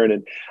sharpening iron.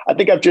 And I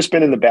think I've just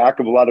been in the back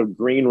of a lot of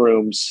green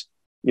rooms,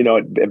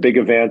 at big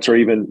events or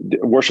even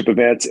worship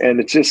events. And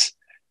it's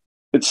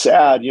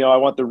sad. I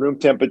want the room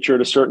temperature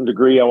at a certain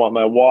degree. I want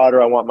my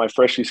water. I want my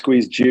freshly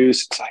squeezed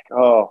juice. It's like,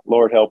 oh,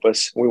 Lord help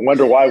us. We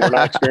wonder why we're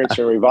not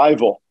experiencing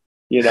revival.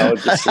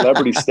 The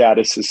celebrity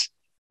status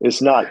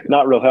is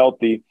not real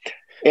healthy.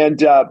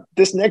 And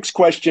this next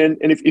question,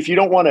 and if you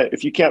don't want to,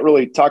 if you can't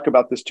really talk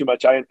about this too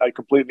much, I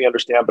completely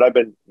understand, but I've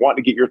been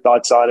wanting to get your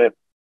thoughts on it.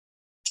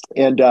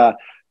 And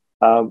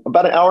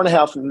about an hour and a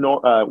half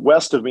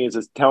west of me is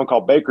a town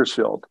called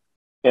Bakersfield.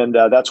 And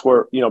that's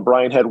where,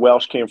 Brian Head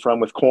Welsh came from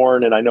with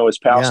Korn, and I know his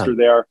pastor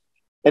there.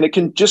 And it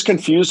can just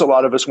confuse a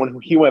lot of us when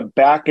he went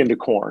back into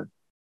Korn.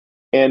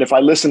 And if I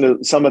listen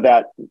to some of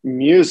that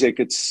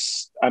music,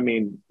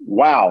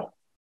 wow.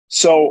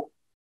 So,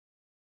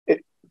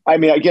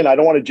 again, I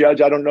don't want to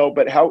judge. I don't know,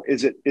 but how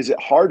is it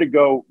hard to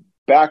go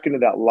back into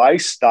that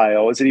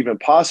lifestyle? Is it even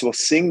possible?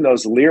 Sing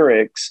those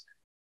lyrics.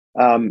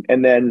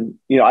 And then,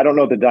 I don't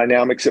know the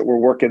dynamics that we're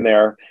working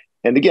there.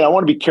 And again, I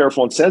want to be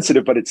careful and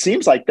sensitive, but it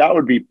seems like that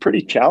would be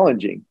pretty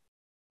challenging.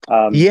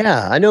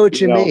 I know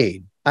what you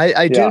mean.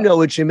 I do know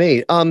what you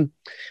mean.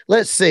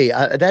 Let's see.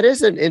 That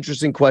is an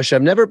interesting question.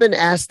 I've never been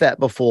asked that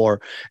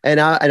before, and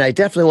I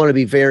definitely want to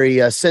be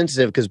very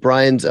sensitive, because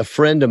Brian's a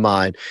friend of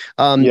mine.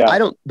 I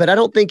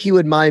don't think he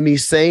would mind me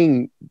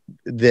saying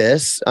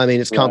this. I mean,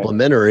 it's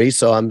complimentary,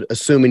 so I'm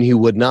assuming he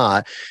would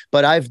not.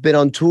 But I've been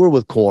on tour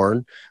with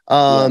Korn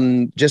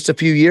just a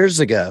few years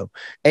ago,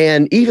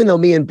 and even though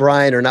me and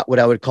Brian are not what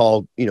I would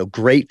call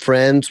great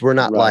friends, we're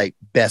not like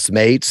best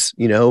mates.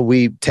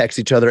 We text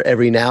each other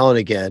every now and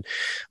again.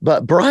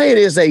 But Brian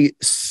is a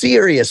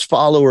serious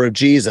follower of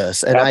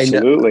Jesus, and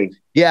absolutely.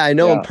 I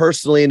know him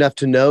personally enough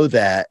to know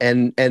that.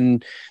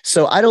 And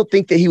so I don't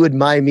think that he would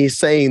mind me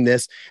saying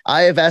this.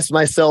 I have asked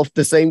myself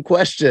the same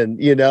question,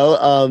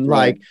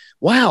 like,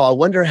 wow, I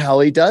wonder how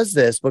he does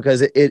this,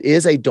 because it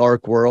is a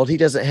dark world. He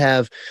doesn't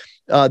have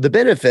the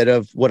benefit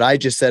of what I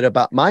just said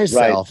about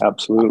myself. Right,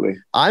 absolutely.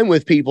 I'm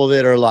with people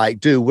that are like,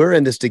 dude, we're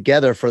in this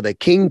together for the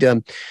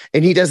kingdom.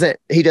 And he doesn't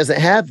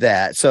have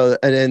that. So,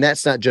 and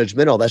that's not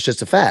judgmental. That's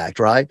just a fact.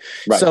 Right.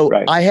 So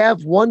I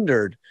have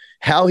wondered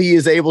how he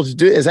is able to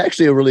do it. Is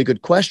actually a really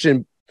good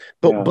question.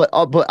 But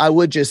I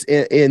would just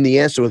in the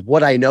answer with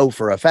what I know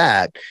for a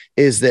fact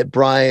is that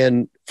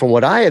Brian, from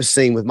what I have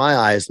seen with my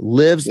eyes,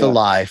 lives the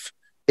life,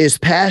 is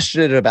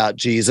passionate about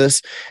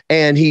Jesus,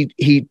 and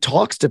he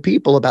talks to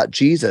people about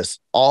Jesus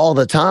all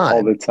the time.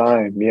 All the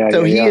time. Yeah.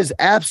 So he is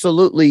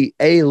absolutely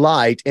a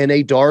light in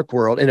a dark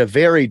world, in a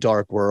very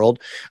dark world.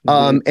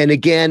 And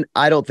again,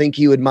 I don't think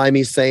he would mind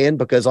me saying,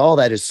 because all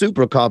that is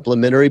super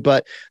complimentary,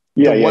 but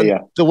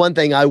the one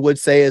thing I would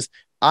say is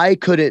I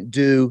couldn't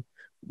do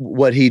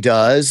what he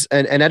does.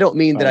 And I don't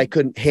mean that I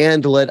couldn't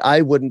handle it.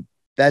 I wouldn't,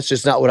 that's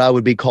just not what I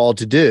would be called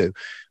to do.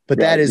 But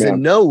that is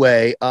in no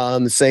way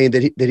saying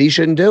that he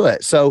shouldn't do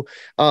it. So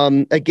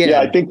again,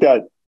 I think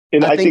that,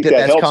 and I think that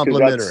that's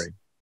complimentary.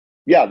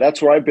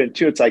 That's where I've been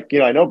too. It's like,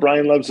 I know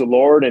Brian loves the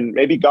Lord, and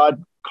maybe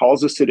God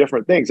calls us to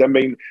different things. I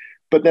mean,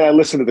 but then I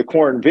listen to the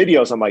Corn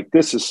videos. I'm like,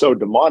 this is so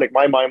demonic.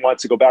 My mind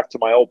wants to go back to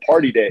my old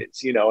party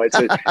days.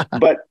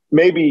 But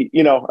maybe,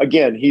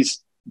 again,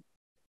 he's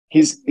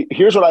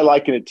here's what I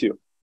liken it to.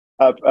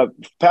 A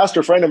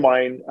pastor friend of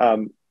mine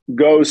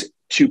goes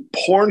to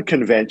porn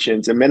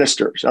conventions and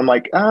ministers. I'm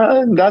like,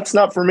 that's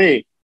not for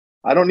me.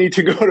 I don't need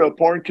to go to a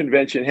porn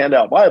convention, hand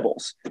out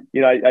Bibles.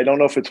 I don't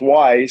know if it's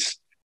wise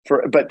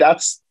but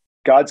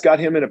God's got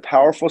him in a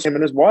powerful, him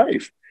and his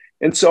wife.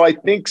 And so I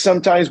think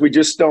sometimes we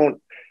just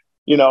don't,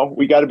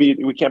 we can't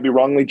be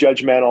wrongly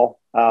judgmental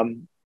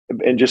and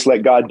just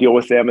let God deal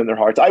with them in their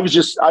hearts. I was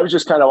just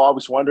kind of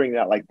always wondering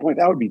that, like, boy,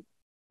 that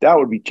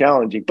would be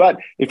challenging. But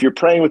if you're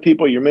praying with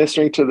people, you're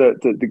ministering to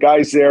the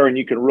guys there, and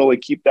you can really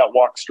keep that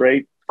walk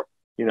straight,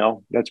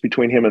 that's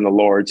between him and the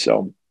Lord.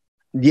 So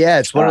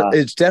yeah,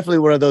 it's definitely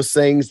one of those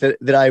things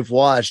that I've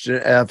watched.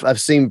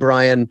 I've seen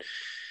Brian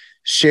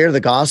share the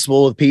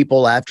gospel with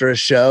people after a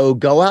show,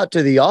 go out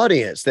to the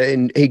audience,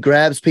 and he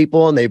grabs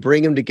people and they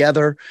bring them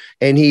together,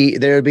 and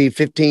there'd be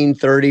 15,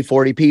 30,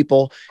 40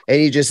 people. And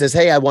he just says,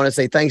 hey, I want to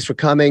say thanks for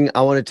coming.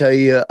 I want to tell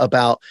you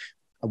about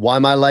why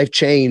my life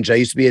changed. I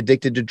used to be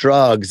addicted to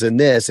drugs and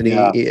this, and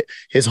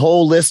his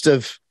whole list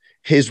of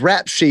his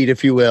rap sheet,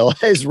 if you will,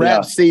 his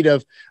rap sheet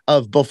of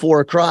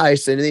before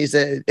Christ. And he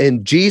said,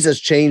 and Jesus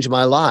changed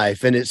my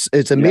life. And it's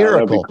a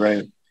miracle. That'd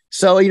be great.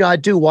 So, I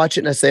do watch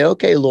it and I say,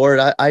 okay, Lord,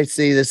 I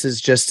see this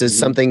is just as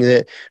something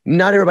that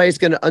not everybody's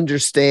going to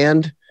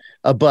understand.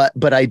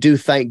 But I do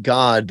thank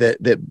God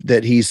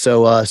that he's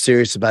so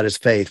serious about his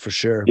faith, for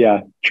sure. Yeah,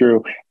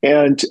 true.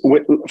 And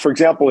for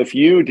example,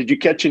 did you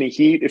catch any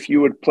heat if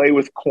you would play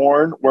with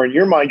Corn, where in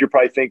your mind you're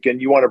probably thinking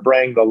you want to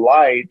bring the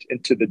light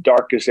into the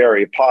darkest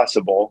area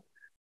possible?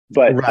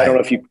 But I don't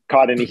know if you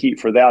caught any heat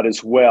for that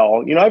as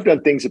well. I've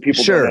done things that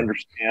people don't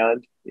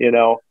understand.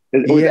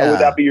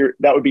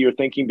 That would be your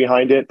thinking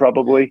behind it,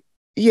 probably.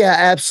 Yeah,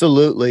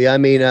 absolutely. I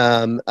mean,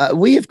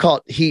 we have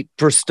caught heat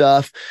for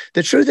stuff.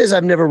 The truth is,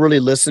 I've never really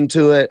listened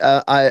to it.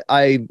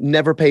 I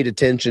never paid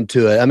attention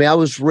to it. I mean, I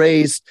was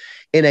raised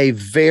in a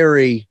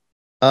very,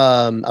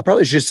 I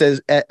probably should say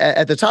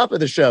at the top of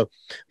the show,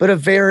 but a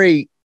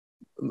very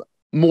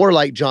more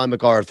like John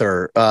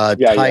MacArthur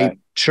type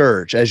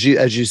church, as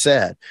you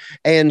said.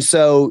 And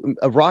so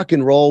rock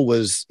and roll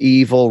was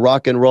evil.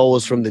 Rock and roll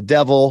was from the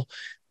devil.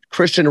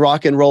 Christian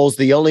rock and roll is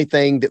the only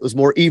thing that was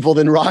more evil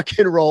than rock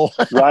and roll.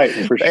 Right,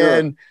 for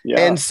sure.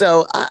 And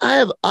so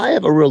I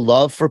have a real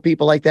love for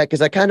people like that,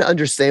 because I kind of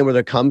understand where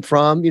they come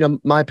from.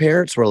 My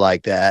parents were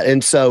like that.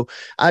 And so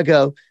I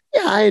go,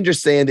 yeah, I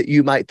understand that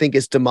you might think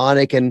it's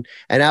demonic. And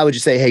I would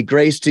just say, hey,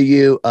 grace to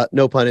you.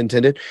 No pun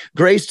intended.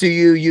 Grace to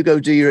you. You go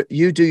do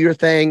your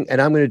thing,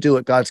 and I'm going to do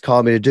what God's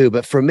called me to do.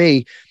 But for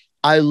me,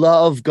 I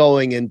love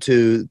going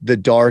into the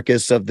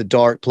darkest of the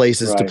dark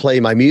places to play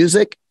my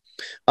music.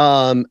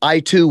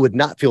 I too would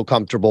not feel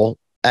comfortable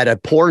at a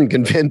porn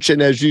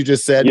convention, as you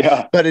just said.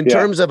 Yeah, but in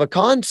terms of a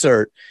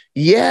concert,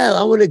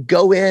 I want to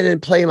go in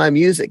and play my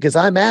music, because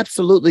I'm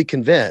absolutely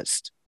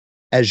convinced,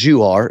 as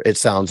you are, it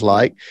sounds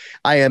like,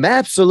 I am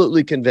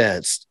absolutely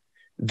convinced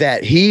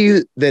that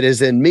he that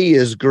is in me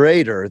is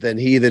greater than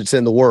he that's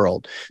in the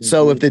world. Mm-hmm.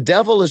 So if the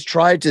devil has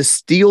tried to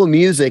steal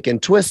music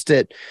and twist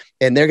it,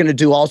 and they're going to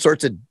do all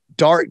sorts of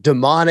dark,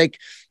 demonic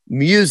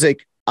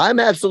music,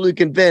 I'm absolutely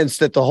convinced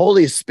that the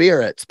Holy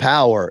Spirit's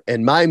power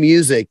and my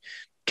music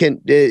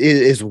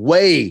is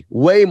way,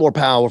 way more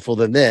powerful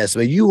than this.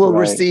 I mean, you will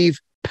receive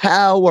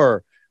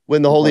power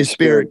when the Holy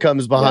Spirit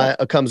comes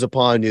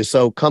upon you.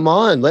 So come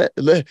on,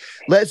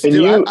 let's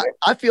do it.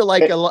 I feel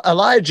like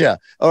Elijah,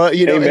 or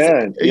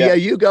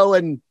you go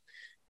and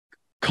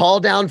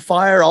call down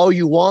fire all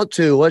you want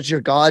to. What's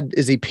your God?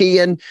 Is he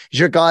peeing? Is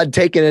your God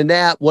taking a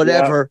nap?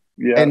 Whatever.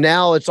 Yeah. And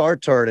now it's our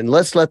turn, and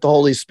let's let the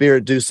Holy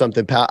Spirit do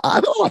something.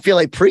 I feel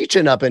like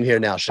preaching up in here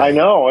now, Shane. I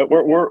know.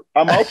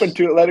 I'm open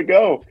to it. Let it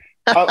go.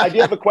 I do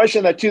have a question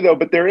on that too, though.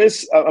 But there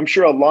is, I'm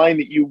sure, a line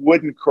that you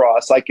wouldn't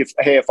cross. Like,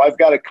 if I've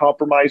got to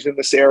compromise in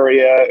this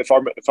area, if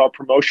our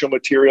promotional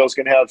material is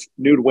going to have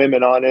nude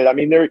women on it, I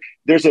mean,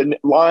 there's a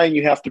line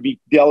you have to be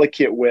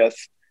delicate with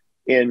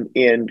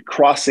in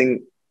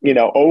crossing,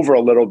 over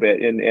a little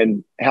bit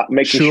and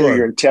making sure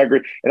you're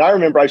integrity. And I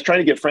remember I was trying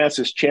to get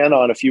Francis Chan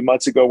on a few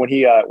months ago when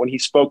he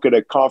spoke at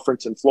a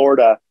conference in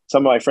Florida.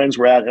 Some of my friends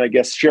were at, and I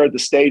guess shared the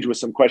stage with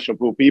some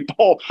questionable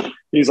people.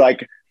 He's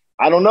like,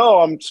 I don't know.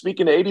 I'm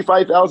speaking to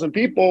 85,000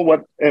 people.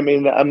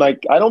 I'm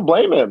like, I don't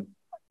blame him.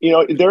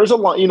 There's a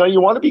lot,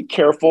 you want to be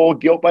careful,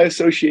 guilt by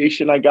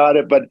association. I got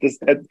it. But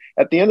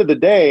at the end of the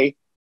day,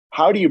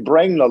 how do you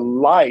bring the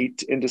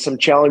light into some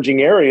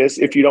challenging areas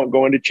if you don't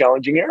go into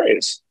challenging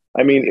areas?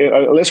 I mean,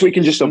 unless we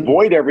can just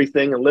avoid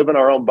everything and live in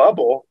our own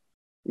bubble,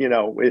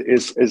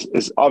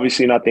 is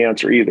obviously not the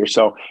answer either.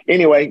 So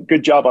anyway,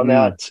 good job on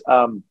that.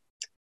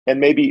 And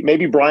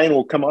maybe Brian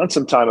will come on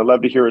sometime. I'd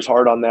love to hear his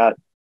heart on that.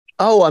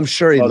 Oh, I'm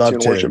sure he'd love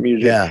to. Worship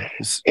music. Yeah.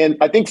 And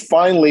I think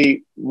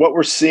finally what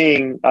we're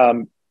seeing,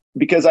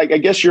 because I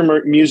guess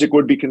your music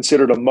would be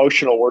considered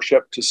emotional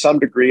worship to some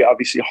degree,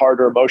 obviously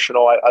harder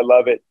emotional. I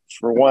love it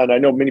for one. I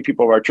know many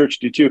people of our church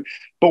do too.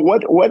 But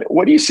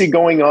what do you see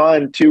going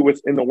on too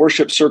in the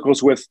worship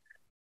circles with,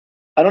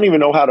 I don't even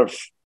know how to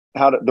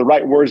the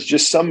right words,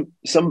 just some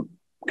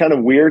kind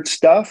of weird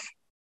stuff.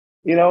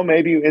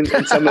 Maybe in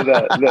some of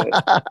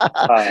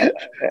the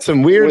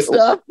some weird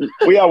stuff.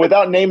 Yeah,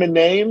 without naming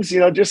names,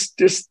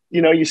 just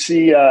you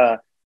see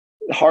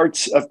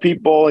hearts of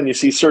people, and you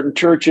see certain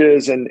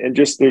churches, and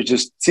there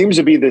just seems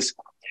to be this.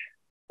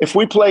 If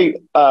we play,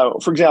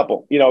 for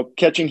example,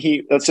 Catching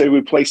Heat, let's say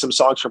we play some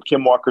songs from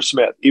Kim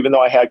Walker-Smith, even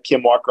though I had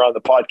Kim Walker on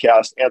the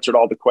podcast, answered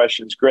all the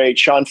questions, great.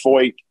 Sean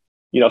Foyt,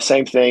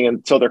 same thing,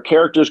 and so their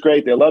character's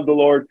great. They love the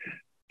Lord.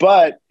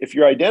 But if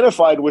you're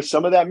identified with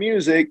some of that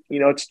music,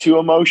 it's too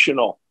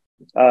emotional,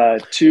 okay.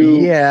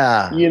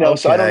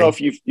 So I don't know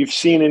if you've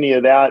seen any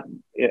of that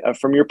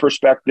from your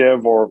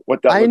perspective or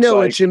what that looks like. I know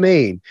what you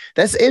mean.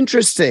 That's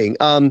interesting.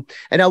 And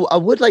I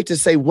would like to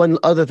say one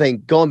other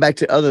thing, going back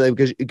to other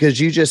things,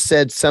 because you just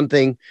said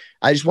something.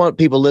 I just want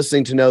people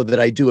listening to know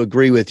that I do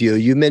agree with you.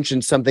 You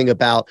mentioned something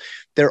about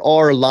there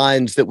are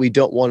lines that we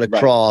don't want to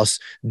cross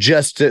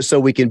so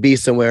we can be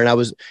somewhere. And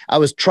I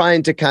was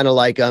trying to kind of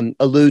like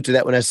allude to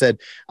that when I said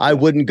I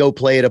wouldn't go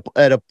play at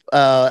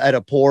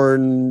a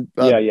porn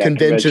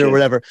convention or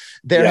whatever.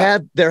 There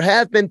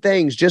have been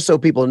things, just so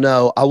people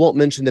know, I won't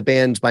mention the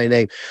bands by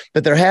name,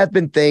 but there have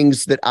been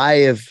things that I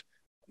have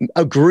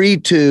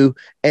agreed to,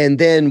 and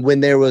then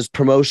when there was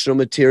promotional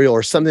material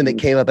or something that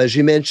came up, as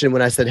you mentioned,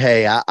 when I said,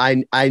 hey,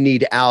 I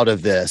need out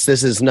of this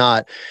is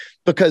not,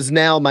 because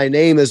now my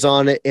name is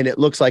on it and it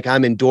looks like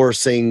I'm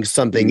endorsing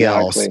something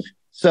else.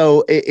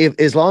 So if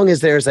as long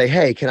as there's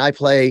hey, can I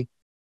play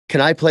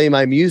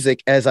my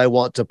music as I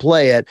want to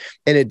play it,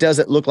 and it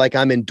doesn't look like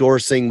I'm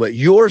endorsing what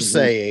you're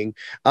saying,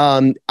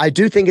 I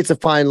do think it's a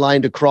fine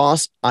line to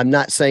cross. I'm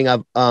not saying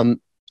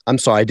I'm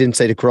sorry, I didn't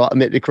say to cross. I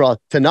meant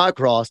to not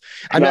cross.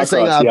 I'm not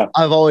saying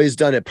I've always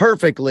done it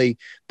perfectly,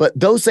 but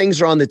those things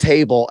are on the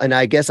table. And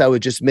I guess I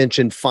would just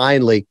mention,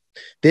 finally,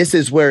 this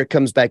is where it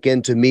comes back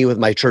into me with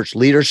my church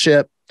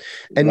leadership,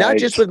 and not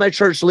just with my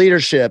church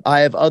leadership.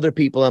 I have other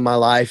people in my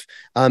life,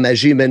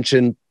 as you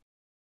mentioned,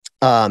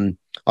 our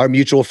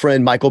mutual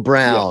friend Michael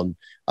Brown.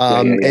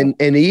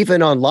 And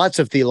even on lots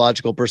of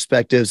theological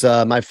perspectives,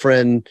 my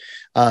friend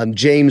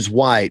James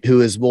White,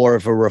 who is more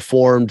of a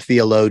Reformed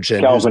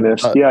theologian,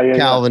 Calvinist,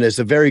 Calvinist,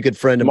 a very good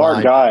friend of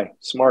mine.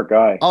 Smart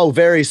guy. Oh,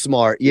 very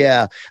smart.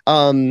 Yeah.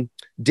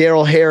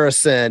 Daryl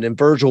Harrison and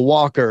Virgil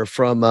Walker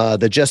from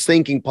the Just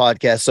Thinking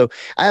podcast. So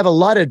I have a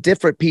lot of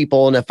different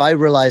people, and if I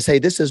realize, hey,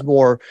 this is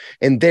more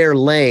in their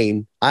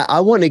lane, I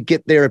want to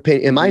get their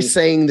opinion. Am I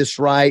saying this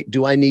right?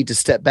 Do I need to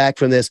step back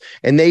from this?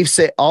 And they've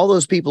said all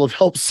those people have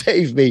helped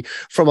save me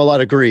from a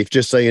lot of grief,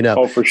 just so you know.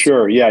 Oh, for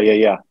sure.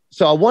 Yeah.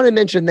 So I want to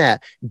mention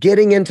that.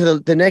 Getting into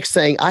the next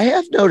thing, I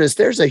have noticed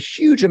there's a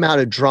huge amount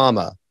of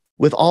drama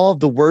with all of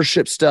the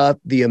worship stuff,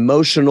 the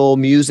emotional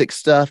music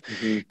stuff.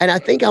 And I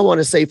think I want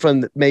to say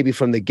from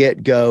the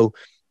get-go,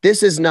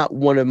 this is not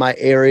one of my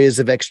areas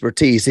of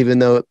expertise, even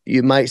though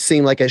you might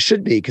seem like I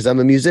should be, because I'm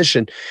a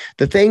musician.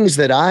 The things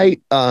that I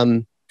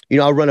run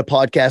a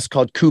podcast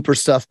called Cooper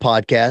Stuff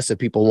Podcast, if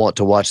people want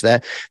to watch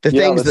that.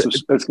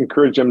 Let's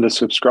encourage them to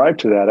subscribe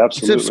to that.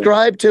 Absolutely.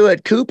 Subscribe to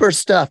it. Cooper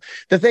Stuff.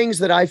 The things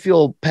that I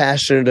feel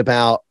passionate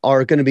about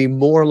are going to be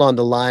more along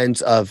the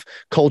lines of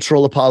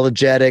cultural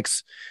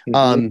apologetics,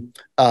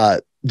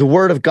 the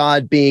Word of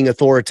God being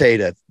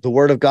authoritative, the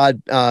Word of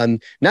God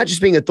not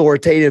just being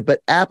authoritative,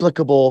 but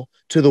applicable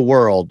to the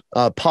world,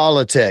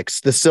 politics,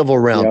 the civil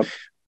realm.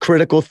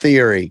 Critical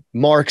theory,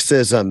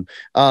 Marxism,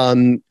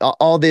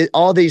 all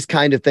these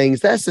kind of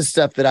things. That's the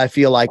stuff that I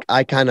feel like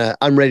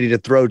I'm ready to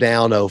throw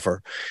down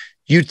over.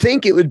 You'd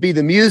think it would be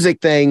the music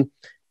thing.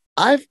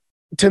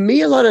 To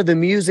me, a lot of the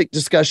music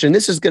discussion,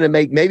 this is going to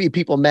make maybe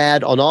people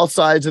mad on all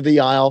sides of the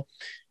aisle.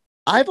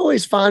 I've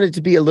always found it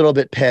to be a little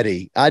bit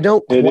petty. I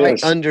don't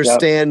quite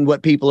understand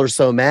what people are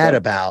so mad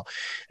about.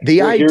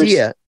 The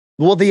idea.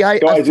 Well, for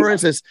ahead.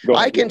 instance,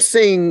 I can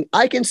sing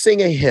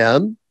a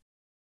hymn,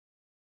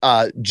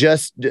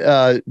 just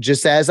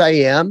as I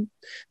am,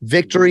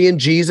 Victory in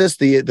Jesus,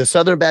 the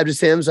Southern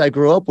Baptist hymns I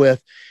grew up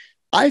with.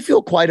 I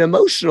feel quite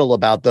emotional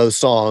about those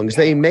songs.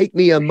 They make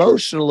me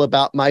emotional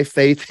about my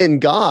faith in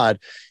God.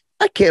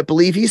 I can't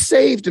believe he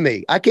saved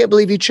me. I can't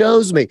believe he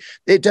chose me.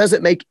 It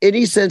doesn't make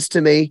any sense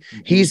to me.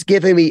 Mm-hmm. He's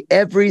giving me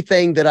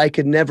everything that I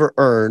could never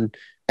earn.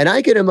 And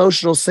I get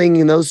emotional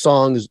singing those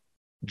songs,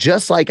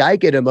 just like I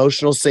get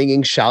emotional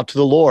singing Shout to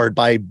the Lord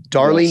by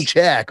Darlene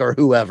Zschech or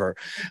whoever.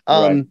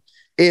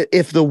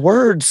 If the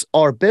words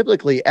are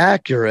biblically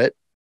accurate,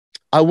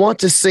 I want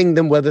to sing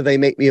them whether they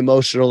make me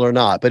emotional or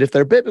not. But if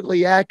they're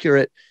biblically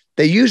accurate,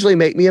 they usually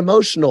make me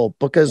emotional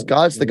because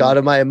God's the God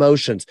of my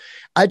emotions.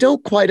 I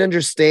don't quite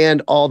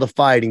understand all the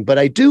fighting, but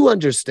I do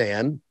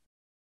understand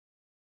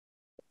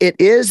it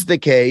is the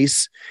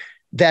case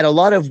that a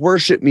lot of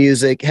worship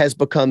music has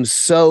become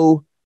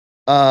so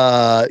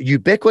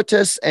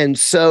ubiquitous and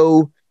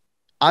so,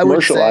 I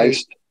would say,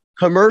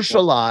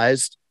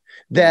 commercialized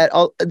that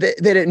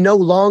it no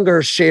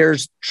longer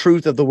shares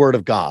truth of the Word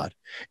of God.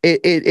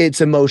 It's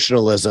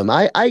emotionalism.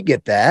 I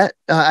get that.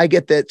 I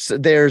get that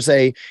there's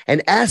an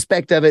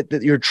aspect of it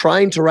that you're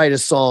trying to write a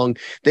song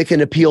that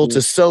can appeal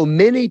to so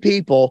many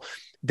people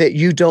that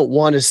you don't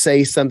want to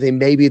say something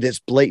maybe that's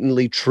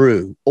blatantly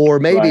true, or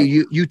maybe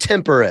you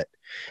temper it.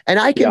 And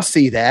I can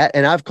see that.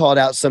 And I've called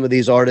out some of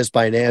these artists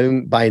by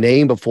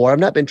name before. I've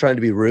not been trying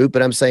to be rude,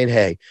 but I'm saying,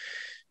 hey,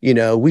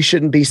 we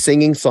shouldn't be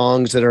singing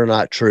songs that are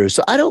not true.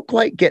 So I don't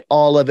quite get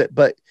all of it,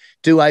 but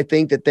do I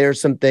think that there's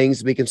some things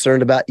to be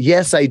concerned about?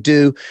 Yes, I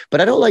do.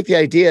 But I don't like the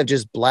idea of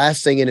just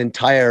blasting an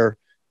entire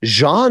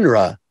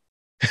genre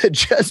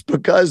just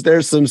because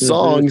there's some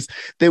songs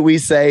that we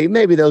say,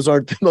 maybe those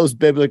aren't the most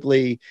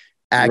biblically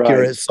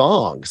accurate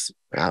songs.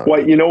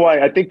 Well, you know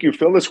why I think you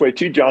feel this way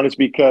too, John, is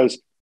because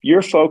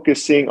you're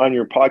focusing on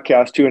your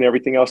podcast too and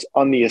everything else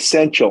on the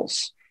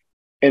essentials.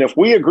 And if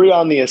we agree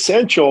on the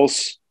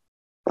essentials,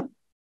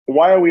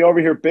 why are we over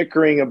here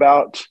bickering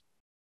about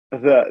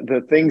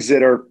the things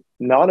that are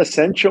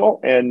non-essential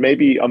and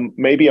maybe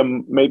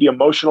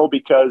emotional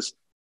because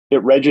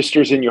it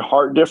registers in your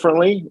heart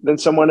differently than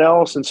someone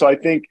else? And so I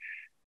think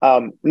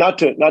not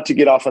to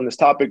get off on this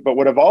topic, but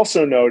what I've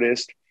also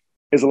noticed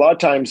is a lot of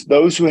times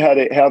those who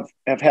have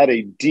had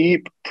a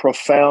deep,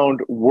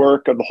 profound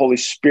work of the Holy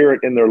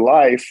Spirit in their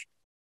life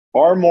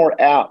are more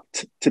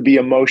apt to be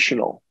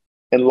emotional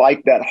and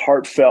like that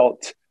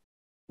heartfelt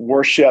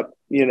worship.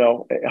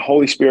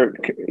 Holy Spirit,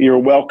 you're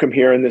welcome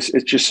here. And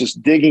it's just this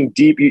digging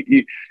deep.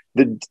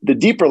 The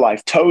deeper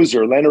life,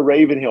 Tozer, Leonard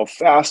Ravenhill,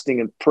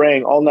 fasting and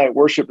praying all night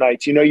worship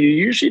nights. You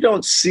usually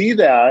don't see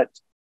that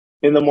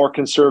in the more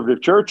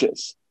conservative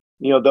churches.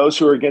 Those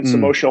who are against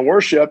emotional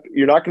worship,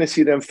 you're not going to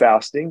see them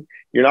fasting.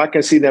 You're not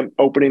going to see them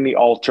opening the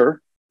altar.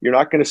 You're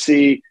not going to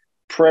see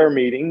prayer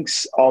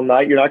meetings all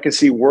night. You're not going to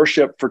see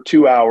worship for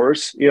 2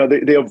 hours.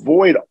 They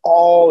avoid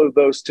all of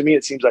those. To me,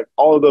 it seems like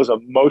all of those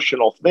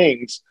emotional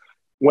things,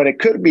 when it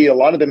could be a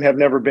lot of them have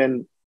never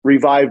been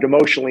revived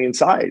emotionally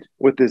inside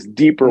with this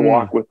deeper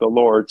walk with the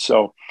Lord.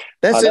 So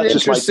that's an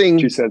interesting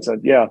 2 cents.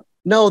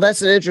 No,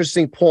 that's an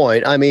interesting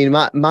point. I mean,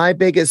 my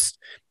biggest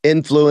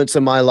influence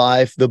in my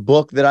life, the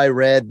book that I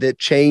read that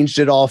changed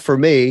it all for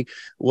me,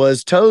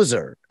 was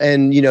Tozer.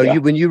 And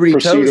when you read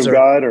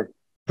Tozer,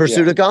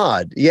 Pursuit of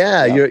God,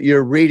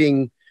 you're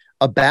reading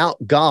about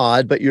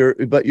God, but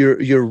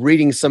you're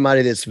reading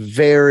somebody that's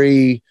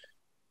very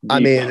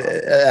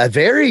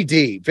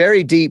deep.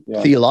 Very deep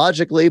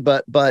theologically,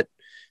 but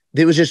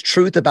there was just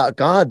truth about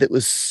God that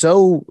was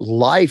so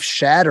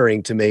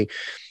life-shattering to me.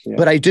 Yeah.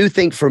 But I do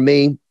think for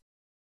me,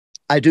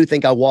 I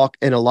walk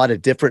in a lot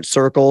of different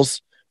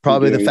circles.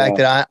 Probably the fact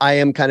that I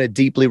am kind of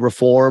deeply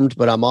reformed,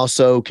 but I'm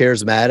also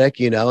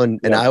charismatic,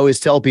 and I always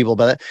tell people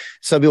about it.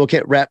 Some people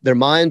can't wrap their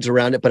minds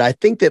around it, but I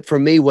think that for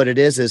me, what it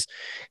is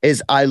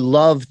I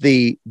love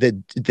the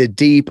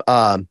deep,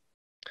 I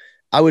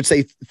would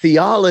say,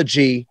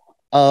 theology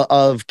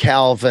of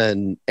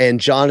Calvin and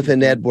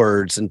Jonathan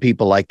Edwards and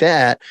people like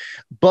that.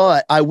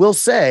 But I will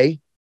say,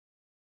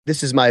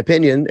 this is my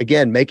opinion,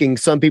 again, making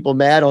some people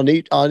mad on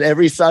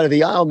every side of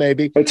the aisle.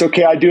 Maybe it's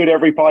okay. I do it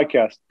every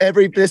podcast.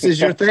 This is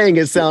your thing.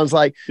 It sounds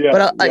like,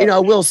 but I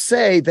will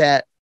say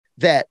that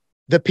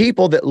the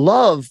people that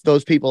love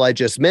those people I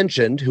just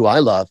mentioned, who I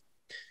love,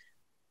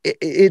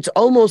 it's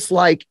almost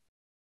like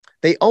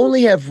they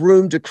only have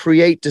room to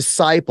create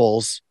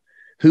disciples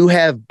who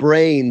have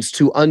brains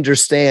to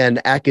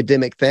understand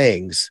academic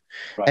things.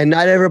 Right. And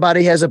not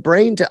everybody has a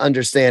brain to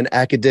understand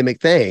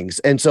academic things.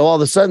 And so all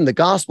of a sudden the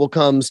gospel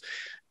comes,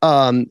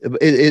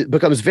 it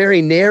becomes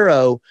very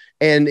narrow.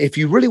 And if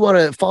you really want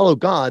to follow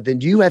God,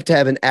 then you have to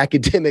have an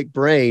academic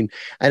brain.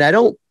 And I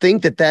don't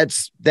think that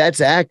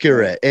that's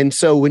accurate. And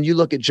so when you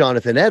look at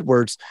Jonathan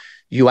Edwards,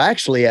 you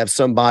actually have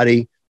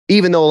somebody,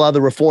 even though a lot of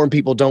the Reformed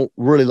people don't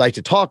really like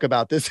to talk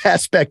about this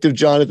aspect of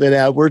Jonathan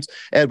Edwards,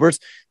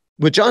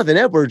 with Jonathan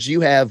Edwards,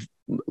 you have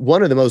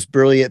one of the most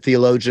brilliant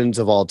theologians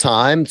of all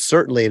time,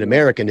 certainly in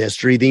American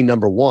history, the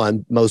number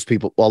one,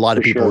 a lot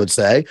of people would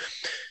say.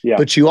 Yeah.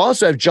 But you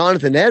also have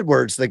Jonathan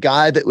Edwards, the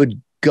guy that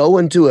would go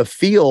into a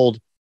field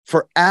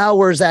for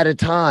hours at a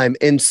time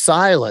in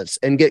silence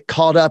and get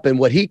caught up in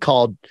what he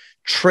called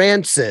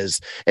trances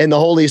in the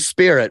Holy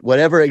Spirit,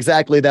 whatever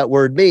exactly that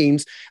word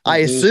means. I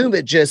assume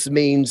it just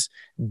means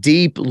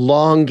deep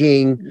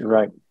longing,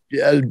 right?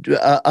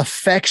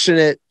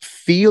 Affectionate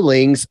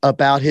feelings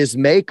about his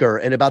maker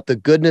and about the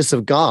goodness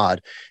of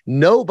God.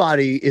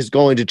 Nobody is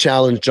going to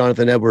challenge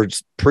Jonathan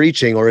Edwards'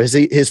 preaching or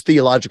his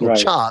theological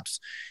chops.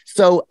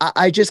 So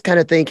I just kind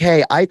of think,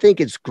 hey, I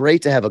think it's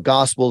great to have a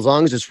gospel as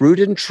long as it's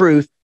rooted in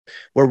truth,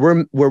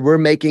 where we're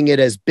making it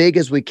as big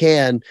as we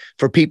can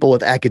for people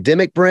with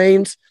academic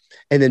brains.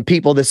 And then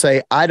people that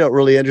say, I don't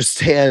really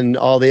understand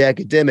all the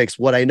academics.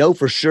 What I know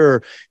for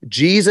sure,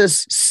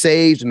 Jesus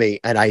saved me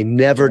and I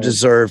never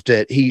deserved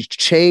it. He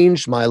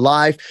changed my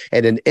life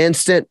in an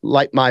instant,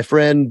 like my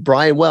friend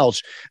Brian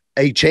Welch.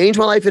 He changed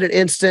my life in an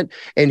instant,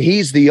 and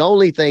he's the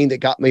only thing that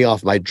got me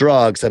off my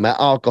drugs and my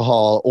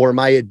alcohol or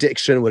my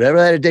addiction, whatever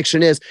that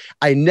addiction is.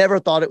 I never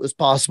thought it was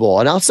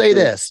possible. And I'll say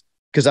this,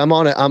 because I'm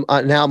on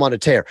a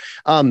tear.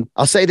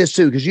 I'll say this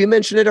too, because you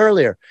mentioned it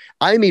earlier.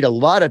 I meet a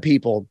lot of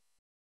people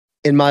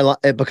in my life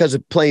because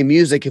of playing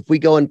music. If we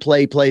go and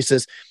play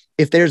places,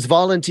 if there's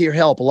volunteer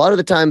help, a lot of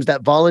the times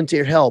that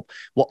volunteer help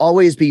will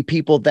always be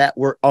people that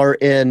are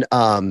in,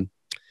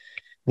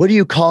 what do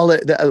you call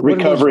it?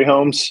 Recovery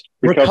homes.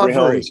 Recovery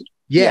homes.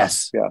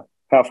 Yes. Yeah.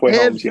 Halfway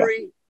homes.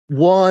 Every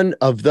one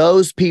of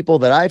those people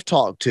that I've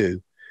talked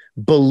to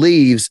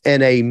believes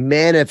in a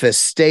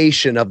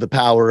manifestation of the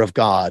power of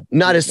God.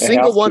 Not a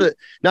single one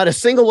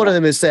of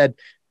them has said,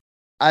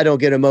 I don't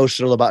get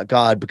emotional about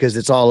God because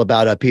it's all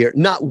about up here.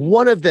 Not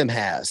one of them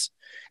has.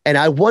 And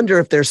I wonder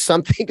if there's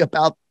something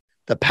about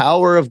the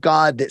power of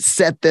God that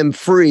set them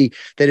free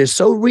that is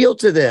so real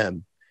to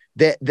them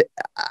that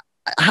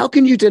how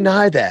can you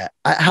deny that?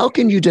 How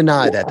can you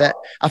deny that? That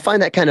I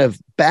find that kind of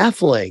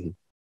baffling.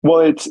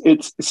 Well,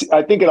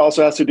 I think it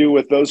also has to do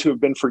with those who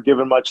have been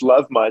forgiven much,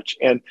 love much.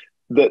 And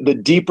the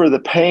deeper the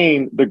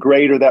pain, the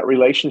greater that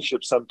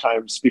relationship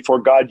sometimes. Before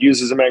God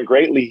uses a man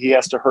greatly, he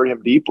has to hurt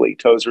him deeply,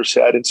 Tozer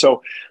said. And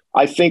so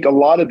I think a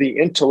lot of the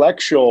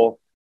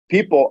intellectual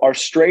people are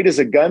straight as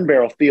a gun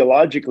barrel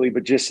theologically,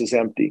 but just as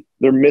empty.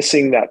 They're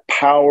missing that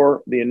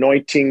power, the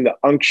anointing, the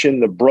unction,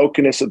 the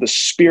brokenness of the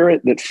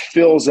Spirit that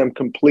fills them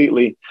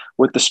completely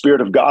with the Spirit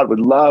of God, with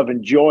love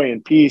and joy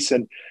and peace.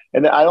 And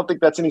I don't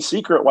think that's any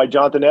secret why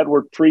Jonathan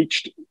Edwards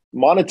preached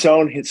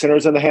monotone,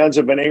 sinners in the hands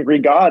of an angry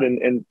God,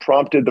 and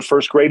prompted the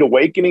first great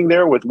awakening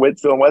there with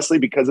Whitefield and Wesley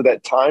because of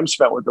that time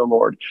spent with the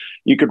Lord.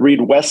 You could read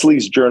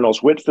Wesley's journals,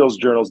 Whitefield's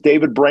journals.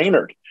 David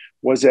Brainerd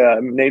was a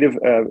native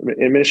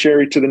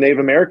missionary to the Native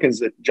Americans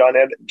that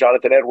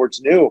Jonathan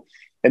Edwards knew.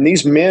 And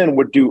these men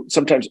would do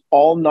sometimes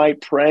all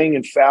night praying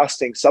and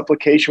fasting,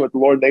 supplication with the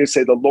Lord. They would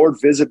say, the Lord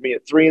visited me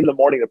at 3 a.m.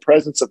 The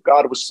presence of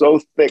God was so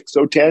thick,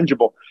 so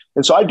tangible.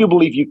 And so I do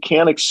believe you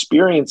can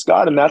experience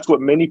God. And that's what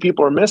many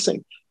people are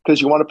missing, because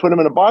you want to put them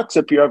in a box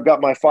up here. I've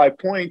got my 5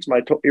 points,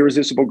 my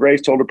irresistible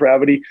grace, total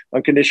depravity,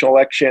 unconditional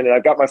election. And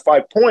I've got my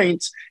 5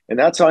 points, and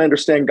that's how I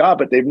understand God,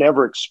 but they've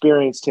never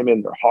experienced him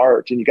in their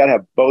heart. And you got to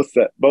have both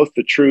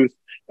the truth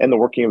and the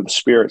working of the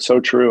Spirit. So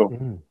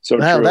true. So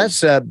wow,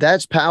 true.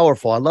 That's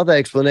powerful. I love that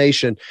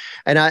explanation.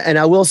 And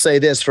I will say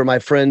this for my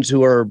friends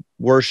who are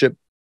worship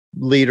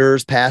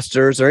leaders,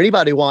 pastors, or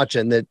anybody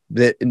watching that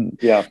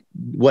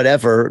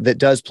whatever, that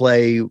does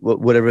play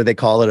whatever they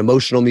call it,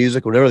 emotional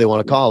music, whatever they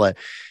want to call it.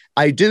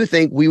 I do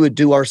think we would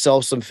do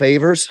ourselves some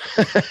favors.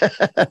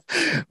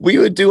 we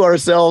would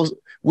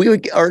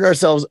earn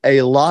ourselves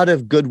a lot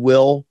of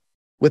goodwill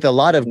with a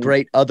lot of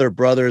great other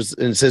brothers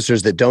and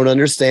sisters that don't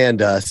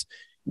understand us,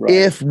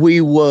 if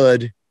we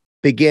would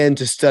begin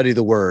to study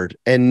the word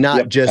and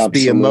not just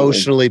be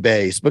emotionally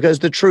based. Because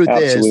the truth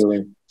is,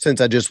 since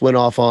I just went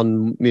off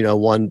on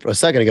one a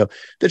second ago,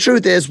 the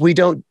truth is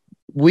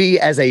we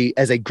as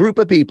a group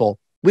of people,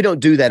 we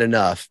don't do that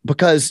enough,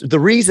 because the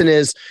reason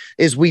is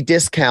we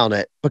discount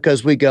it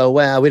because we go,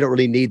 well, we don't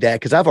really need that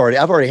because I've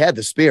already had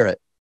the Spirit.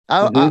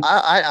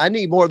 I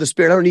need more of the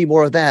Spirit. I don't need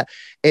more of that.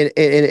 And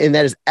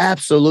that is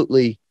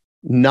absolutely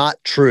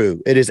not true.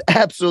 It is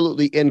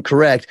absolutely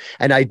incorrect.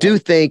 And I do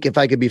think, if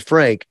I could be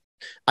frank,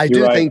 I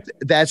do think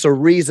that's a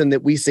reason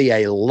that we see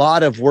a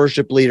lot of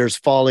worship leaders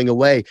falling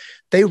away.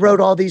 They wrote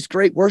all these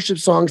great worship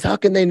songs. How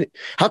can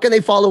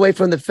they fall away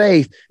from the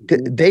faith?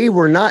 They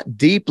were not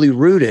deeply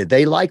rooted.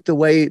 They liked the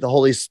way the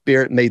Holy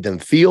Spirit made them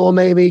feel.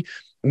 Maybe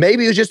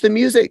it was just the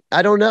music.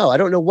 I don't know. I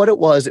don't know what it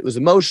was. It was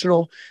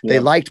emotional. They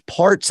liked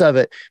parts of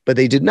it, but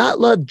they did not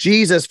love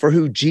Jesus for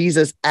who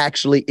Jesus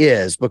actually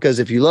is. Because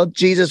if you love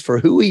Jesus for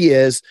who he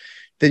is,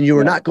 then you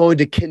are not going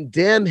to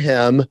condemn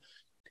him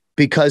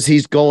because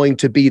he's going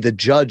to be the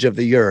judge of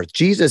the earth.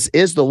 Jesus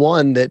is the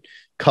one that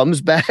comes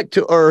back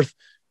to earth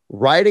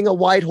riding a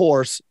white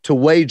horse to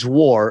wage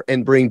war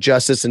and bring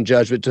justice and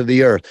judgment to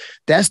the earth.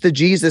 That's the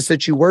Jesus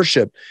that you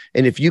worship.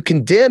 And if you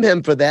condemn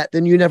him for that,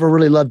 then you never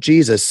really love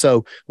Jesus.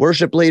 So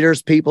worship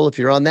leaders, people, if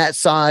you're on that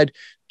side,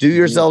 do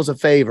yourselves a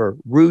favor,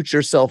 root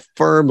yourself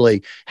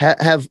firmly.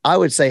 I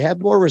would say, have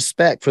more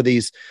respect for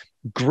these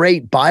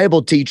great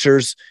Bible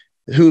teachers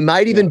who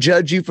might even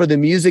judge you for the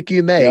music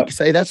you make.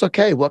 Say, that's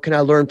okay. What can I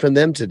learn from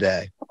them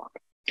today?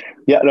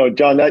 Yeah, no,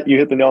 John, that you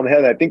hit the nail on the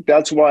head. I think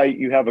that's why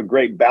you have a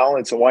great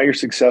balance and why you're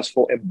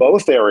successful in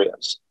both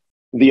areas,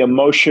 the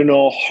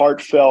emotional,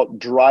 heartfelt,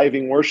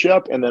 driving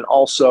worship, and then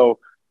also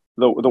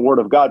the word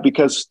of God,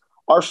 because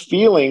our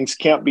feelings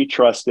can't be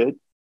trusted.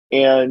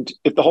 And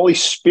if the Holy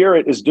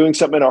Spirit is doing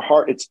something in our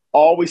heart, it's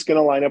always going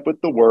to line up with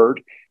the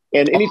word.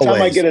 And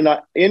anytime I get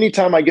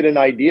an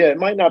idea, it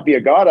might not be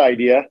a God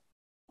idea.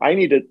 I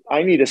need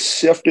to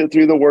sift it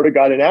through the word of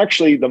God. And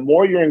actually, the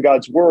more you're in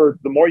God's word,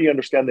 the more you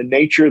understand the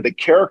nature, the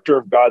character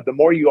of God, the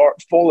more you are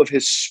full of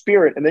his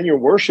spirit. And then your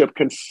worship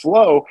can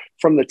flow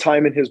from the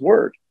time in his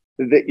word.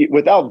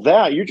 Without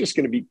that, you're just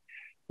going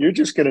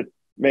to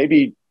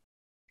maybe,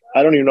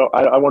 I don't even know.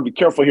 I want to be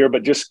careful here,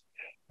 but just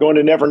going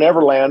to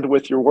Never Land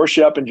with your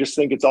worship and just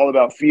think it's all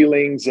about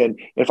feelings. And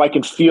if I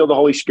can feel the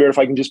Holy Spirit, if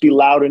I can just be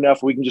loud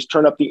enough, we can just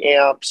turn up the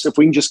amps. If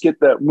we can just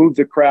move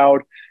the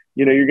crowd,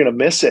 you're going to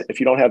miss it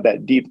if you don't have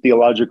that deep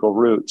theological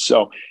root.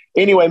 So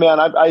anyway, man,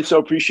 I so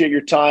appreciate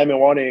your time and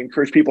want to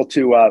encourage people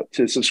to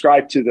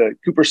subscribe to the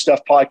Cooper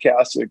Stuff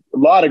podcast. A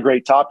lot of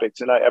great topics,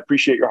 and I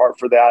appreciate your heart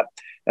for that.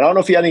 And I don't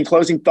know if you had any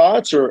closing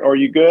thoughts, or are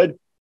you good?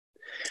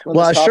 Well,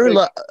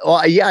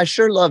 I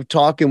sure love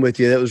talking with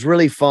you. That was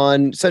really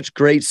fun. Such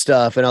great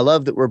stuff. And I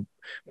love that we're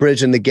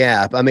bridging the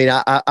gap. I mean,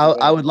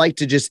 I would like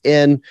to just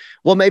end.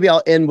 Well, maybe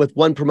I'll end with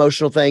one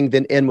promotional thing,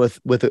 then end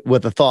with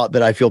a thought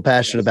that I feel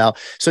passionate about.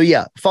 So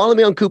yeah, follow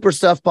me on Cooper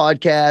Stuff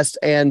podcast.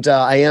 And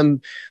I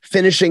am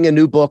finishing a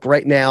new book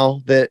right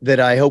now that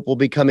I hope will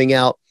be coming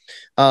out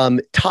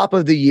top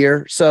of the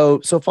year. So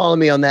follow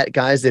me on that,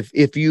 guys,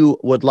 if you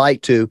would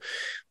like to.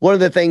 One of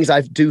the things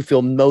I do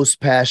feel most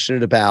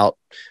passionate about,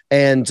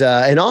 and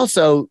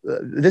also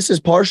this is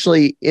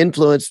partially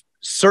influenced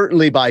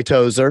certainly by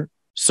Tozer,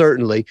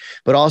 certainly,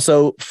 but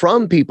also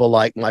from people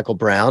like Michael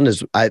Brown,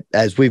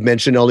 as we've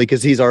mentioned, only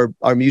because he's our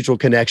mutual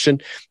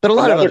connection. But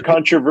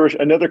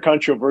another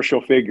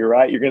controversial figure,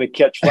 right? You're going to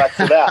catch flack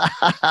for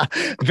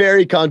that.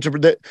 Very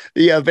controversial.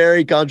 Yeah,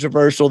 very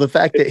controversial. The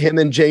fact that him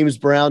and James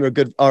Brown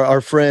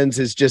are friends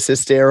is just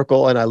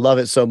hysterical, and I love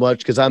it so much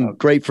because I'm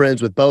great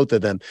friends with both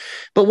of them.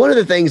 But one of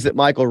the things that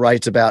Michael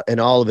writes about in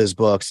all of his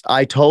books,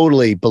 I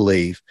totally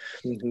believe,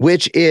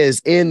 which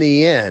is in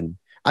the end.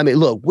 I mean,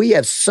 look, we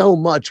have so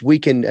much we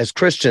can, as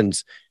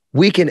Christians,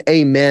 we can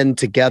amen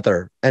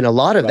together. And a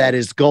lot of that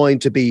is going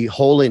to be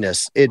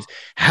holiness. It's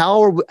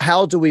how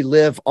do we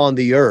live on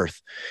the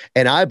earth?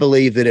 And I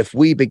believe that if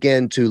we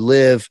begin to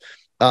live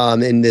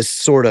in this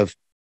sort of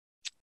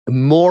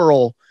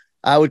moral,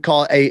 I would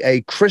call it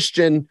a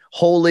Christian,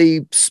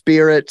 Holy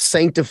Spirit,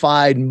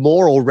 sanctified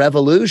moral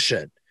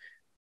revolution,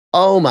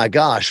 oh my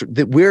gosh,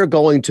 that we're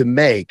going to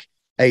make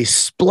a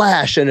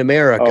splash in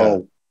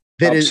America.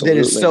 That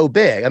is so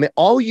big. I mean,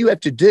 all you have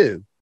to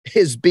do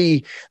is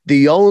be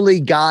the only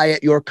guy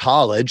at your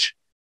college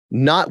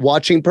not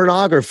watching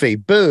pornography.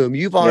 Boom,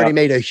 you've already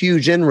made a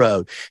huge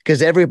inroad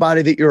because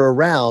everybody that you're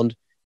around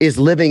is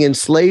living in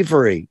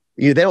slavery.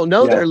 They don't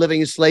know they're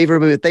living in slavery,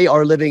 but they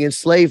are living in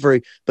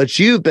slavery, but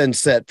you've been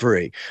set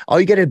free. All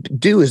you got to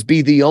do is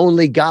be the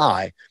only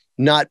guy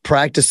not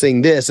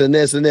practicing this and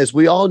this and this.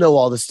 We all know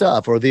all the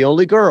stuff, or the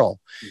only girl.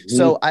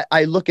 So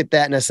I look at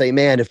that and I say,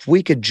 man, if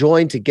we could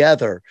join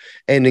together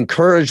and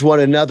encourage one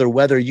another,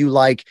 whether you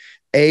like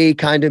A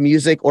kind of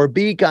music or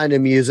B kind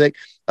of music,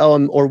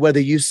 or whether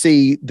you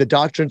see the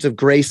doctrines of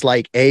grace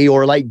like A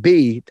or like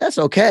B, that's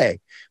okay.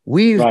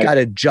 We've got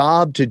a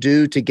job to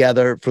do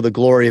together for the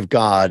glory of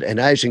God. And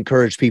I just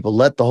encourage people,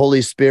 let the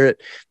Holy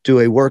Spirit do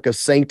a work of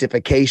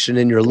sanctification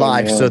in your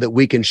life so that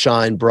we can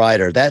shine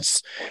brighter.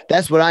 That's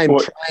what I'm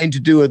trying to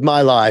do with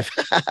my life.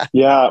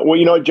 Yeah.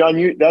 Well,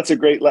 John, that's a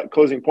great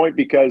closing point,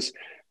 because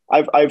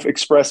I've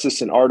expressed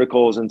this in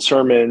articles and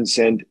sermons,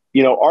 and,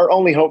 our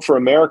only hope for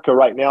America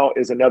right now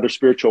is another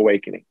spiritual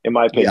awakening, in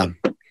my opinion.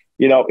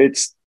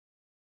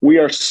 We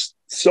are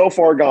so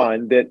far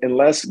gone that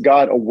unless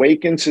God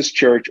awakens his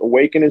church,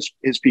 awakens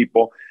his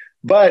people,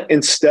 but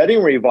in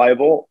studying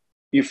revival,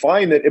 you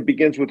find that it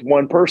begins with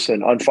one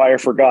person on fire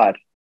for God,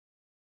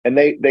 and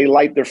they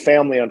light their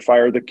family on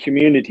fire, the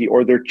community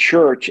or their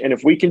church. And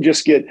if we can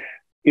just get,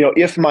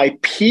 if my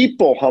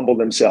people humble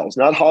themselves,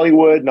 not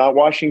Hollywood, not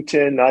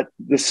Washington, not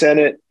the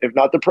Senate, if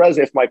not the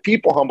president, if my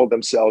people humble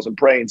themselves and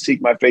pray and seek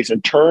my face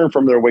and turn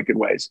from their wicked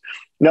ways.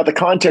 Now, the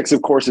context,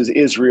 of course, is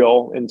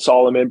Israel and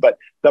Solomon, but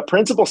the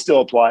principle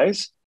still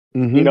applies.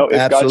 If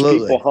absolutely.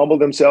 God's people humble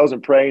themselves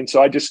and pray. And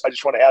so I just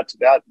want to add to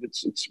that.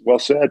 It's well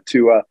said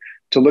to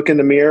look in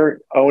the mirror,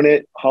 own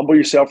it, humble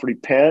yourself,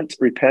 repent.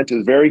 Repent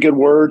is a very good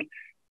word,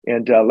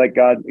 and let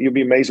God. You'll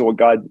be amazed at what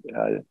God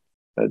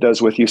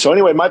does with you. So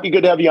anyway, it might be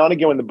good to have you on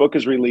again when the book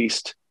is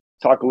released.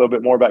 Talk a little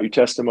bit more about your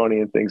testimony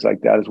and things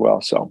like that as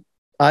well. So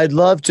I'd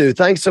love to.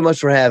 Thanks so much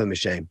for having me,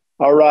 Shane.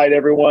 All right,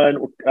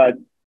 everyone.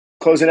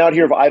 Closing out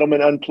here of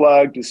Idleman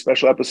Unplugged, a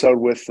special episode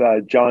with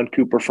John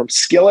Cooper from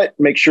Skillet.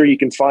 Make sure you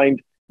can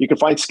find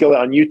Skillet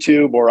on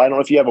YouTube, or I don't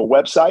know if you have a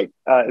website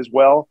as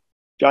well.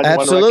 John,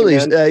 absolutely.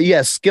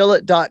 Yes,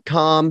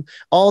 skillet.com,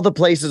 all the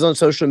places on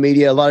social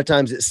media. A lot of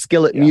times it's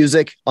Skillet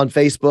Music on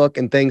Facebook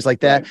and things like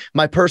that. Right.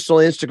 My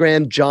personal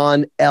Instagram,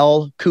 John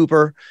L.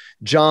 Cooper,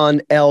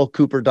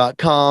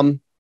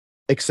 johnlcooper.com,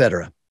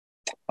 etc.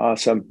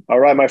 Awesome. All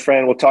right, my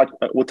friend. We'll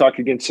talk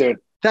again soon.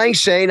 Thanks,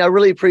 Shane. I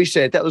really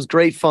appreciate it. That was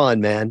great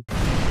fun, man.